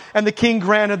Shushan, and the king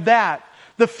granted that.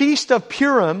 The Feast of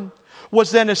Purim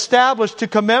was then established to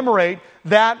commemorate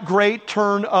that great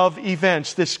turn of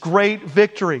events, this great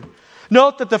victory.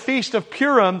 Note that the Feast of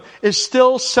Purim is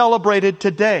still celebrated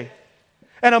today.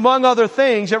 And among other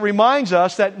things, it reminds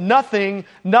us that nothing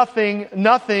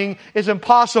is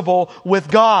impossible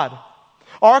with God.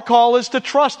 Our call is to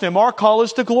trust Him. Our call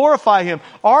is to glorify Him.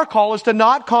 Our call is to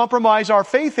not compromise our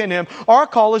faith in Him. Our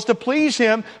call is to please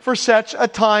Him for such a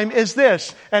time as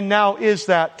this. And now is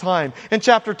that time. In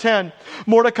chapter 10,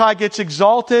 Mordecai gets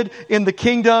exalted in the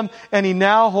kingdom, and he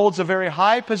now holds a very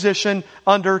high position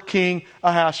under King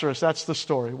Ahasuerus. That's the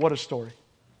story. What a story.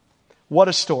 What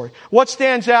a story. What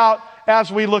stands out as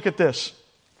we look at this?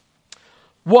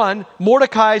 One,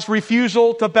 Mordecai's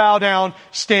refusal to bow down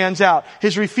stands out.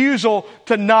 His refusal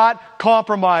to not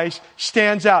compromise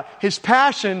stands out. His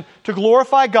passion to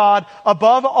glorify God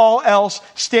above all else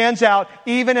stands out,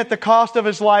 even at the cost of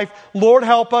his life. Lord,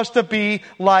 help us to be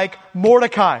like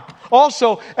Mordecai.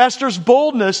 Also, Esther's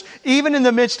boldness, even in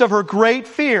the midst of her great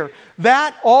fear,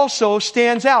 that also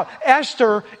stands out.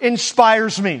 Esther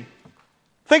inspires me.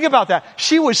 Think about that.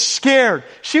 She was scared.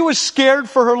 She was scared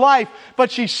for her life,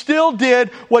 but she still did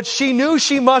what she knew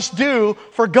she must do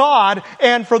for God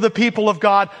and for the people of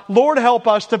God. Lord, help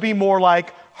us to be more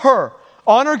like her.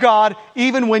 Honor God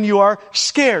even when you are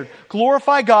scared.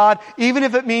 Glorify God even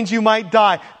if it means you might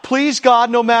die. Please God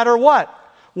no matter what.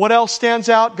 What else stands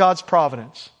out? God's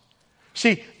providence.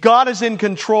 See, God is in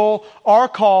control. Our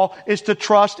call is to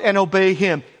trust and obey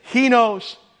Him. He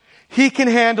knows. He can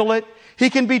handle it. He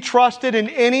can be trusted in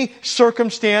any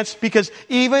circumstance because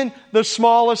even the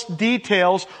smallest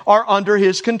details are under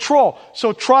His control.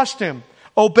 So trust Him,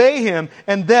 obey Him,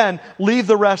 and then leave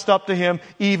the rest up to Him,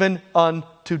 even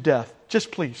unto death.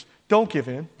 Just please, don't give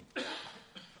in.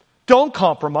 Don't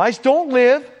compromise. Don't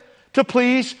live to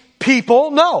please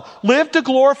people. No, live to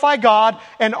glorify God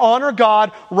and honor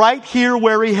God right here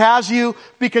where He has you,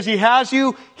 because He has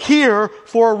you here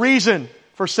for a reason,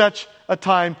 for such a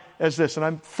time as this, and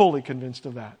I'm fully convinced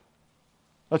of that.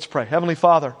 Let's pray. Heavenly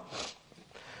Father,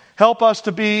 help us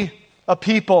to be a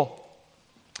people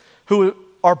who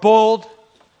are bold,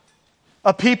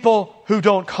 a people who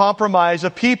don't compromise, a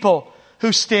people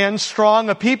who stand strong,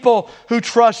 a people who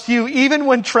trust You even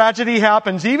when tragedy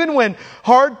happens, even when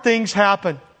hard things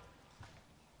happen.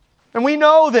 And we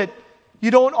know that You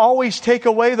don't always take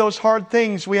away those hard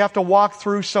things. We have to walk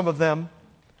through some of them.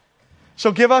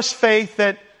 So give us faith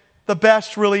that the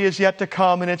best really is yet to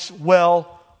come, and it's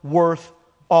well worth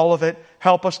all of it.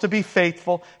 Help us to be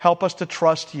faithful. Help us to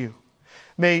trust you.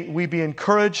 May we be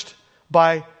encouraged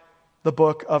by the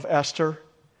book of Esther,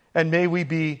 and may we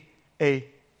be a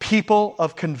people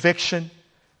of conviction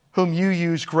whom you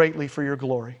use greatly for your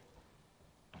glory.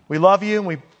 We love you, and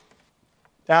we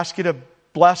ask you to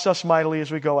bless us mightily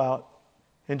as we go out.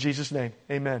 In Jesus' name,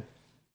 amen.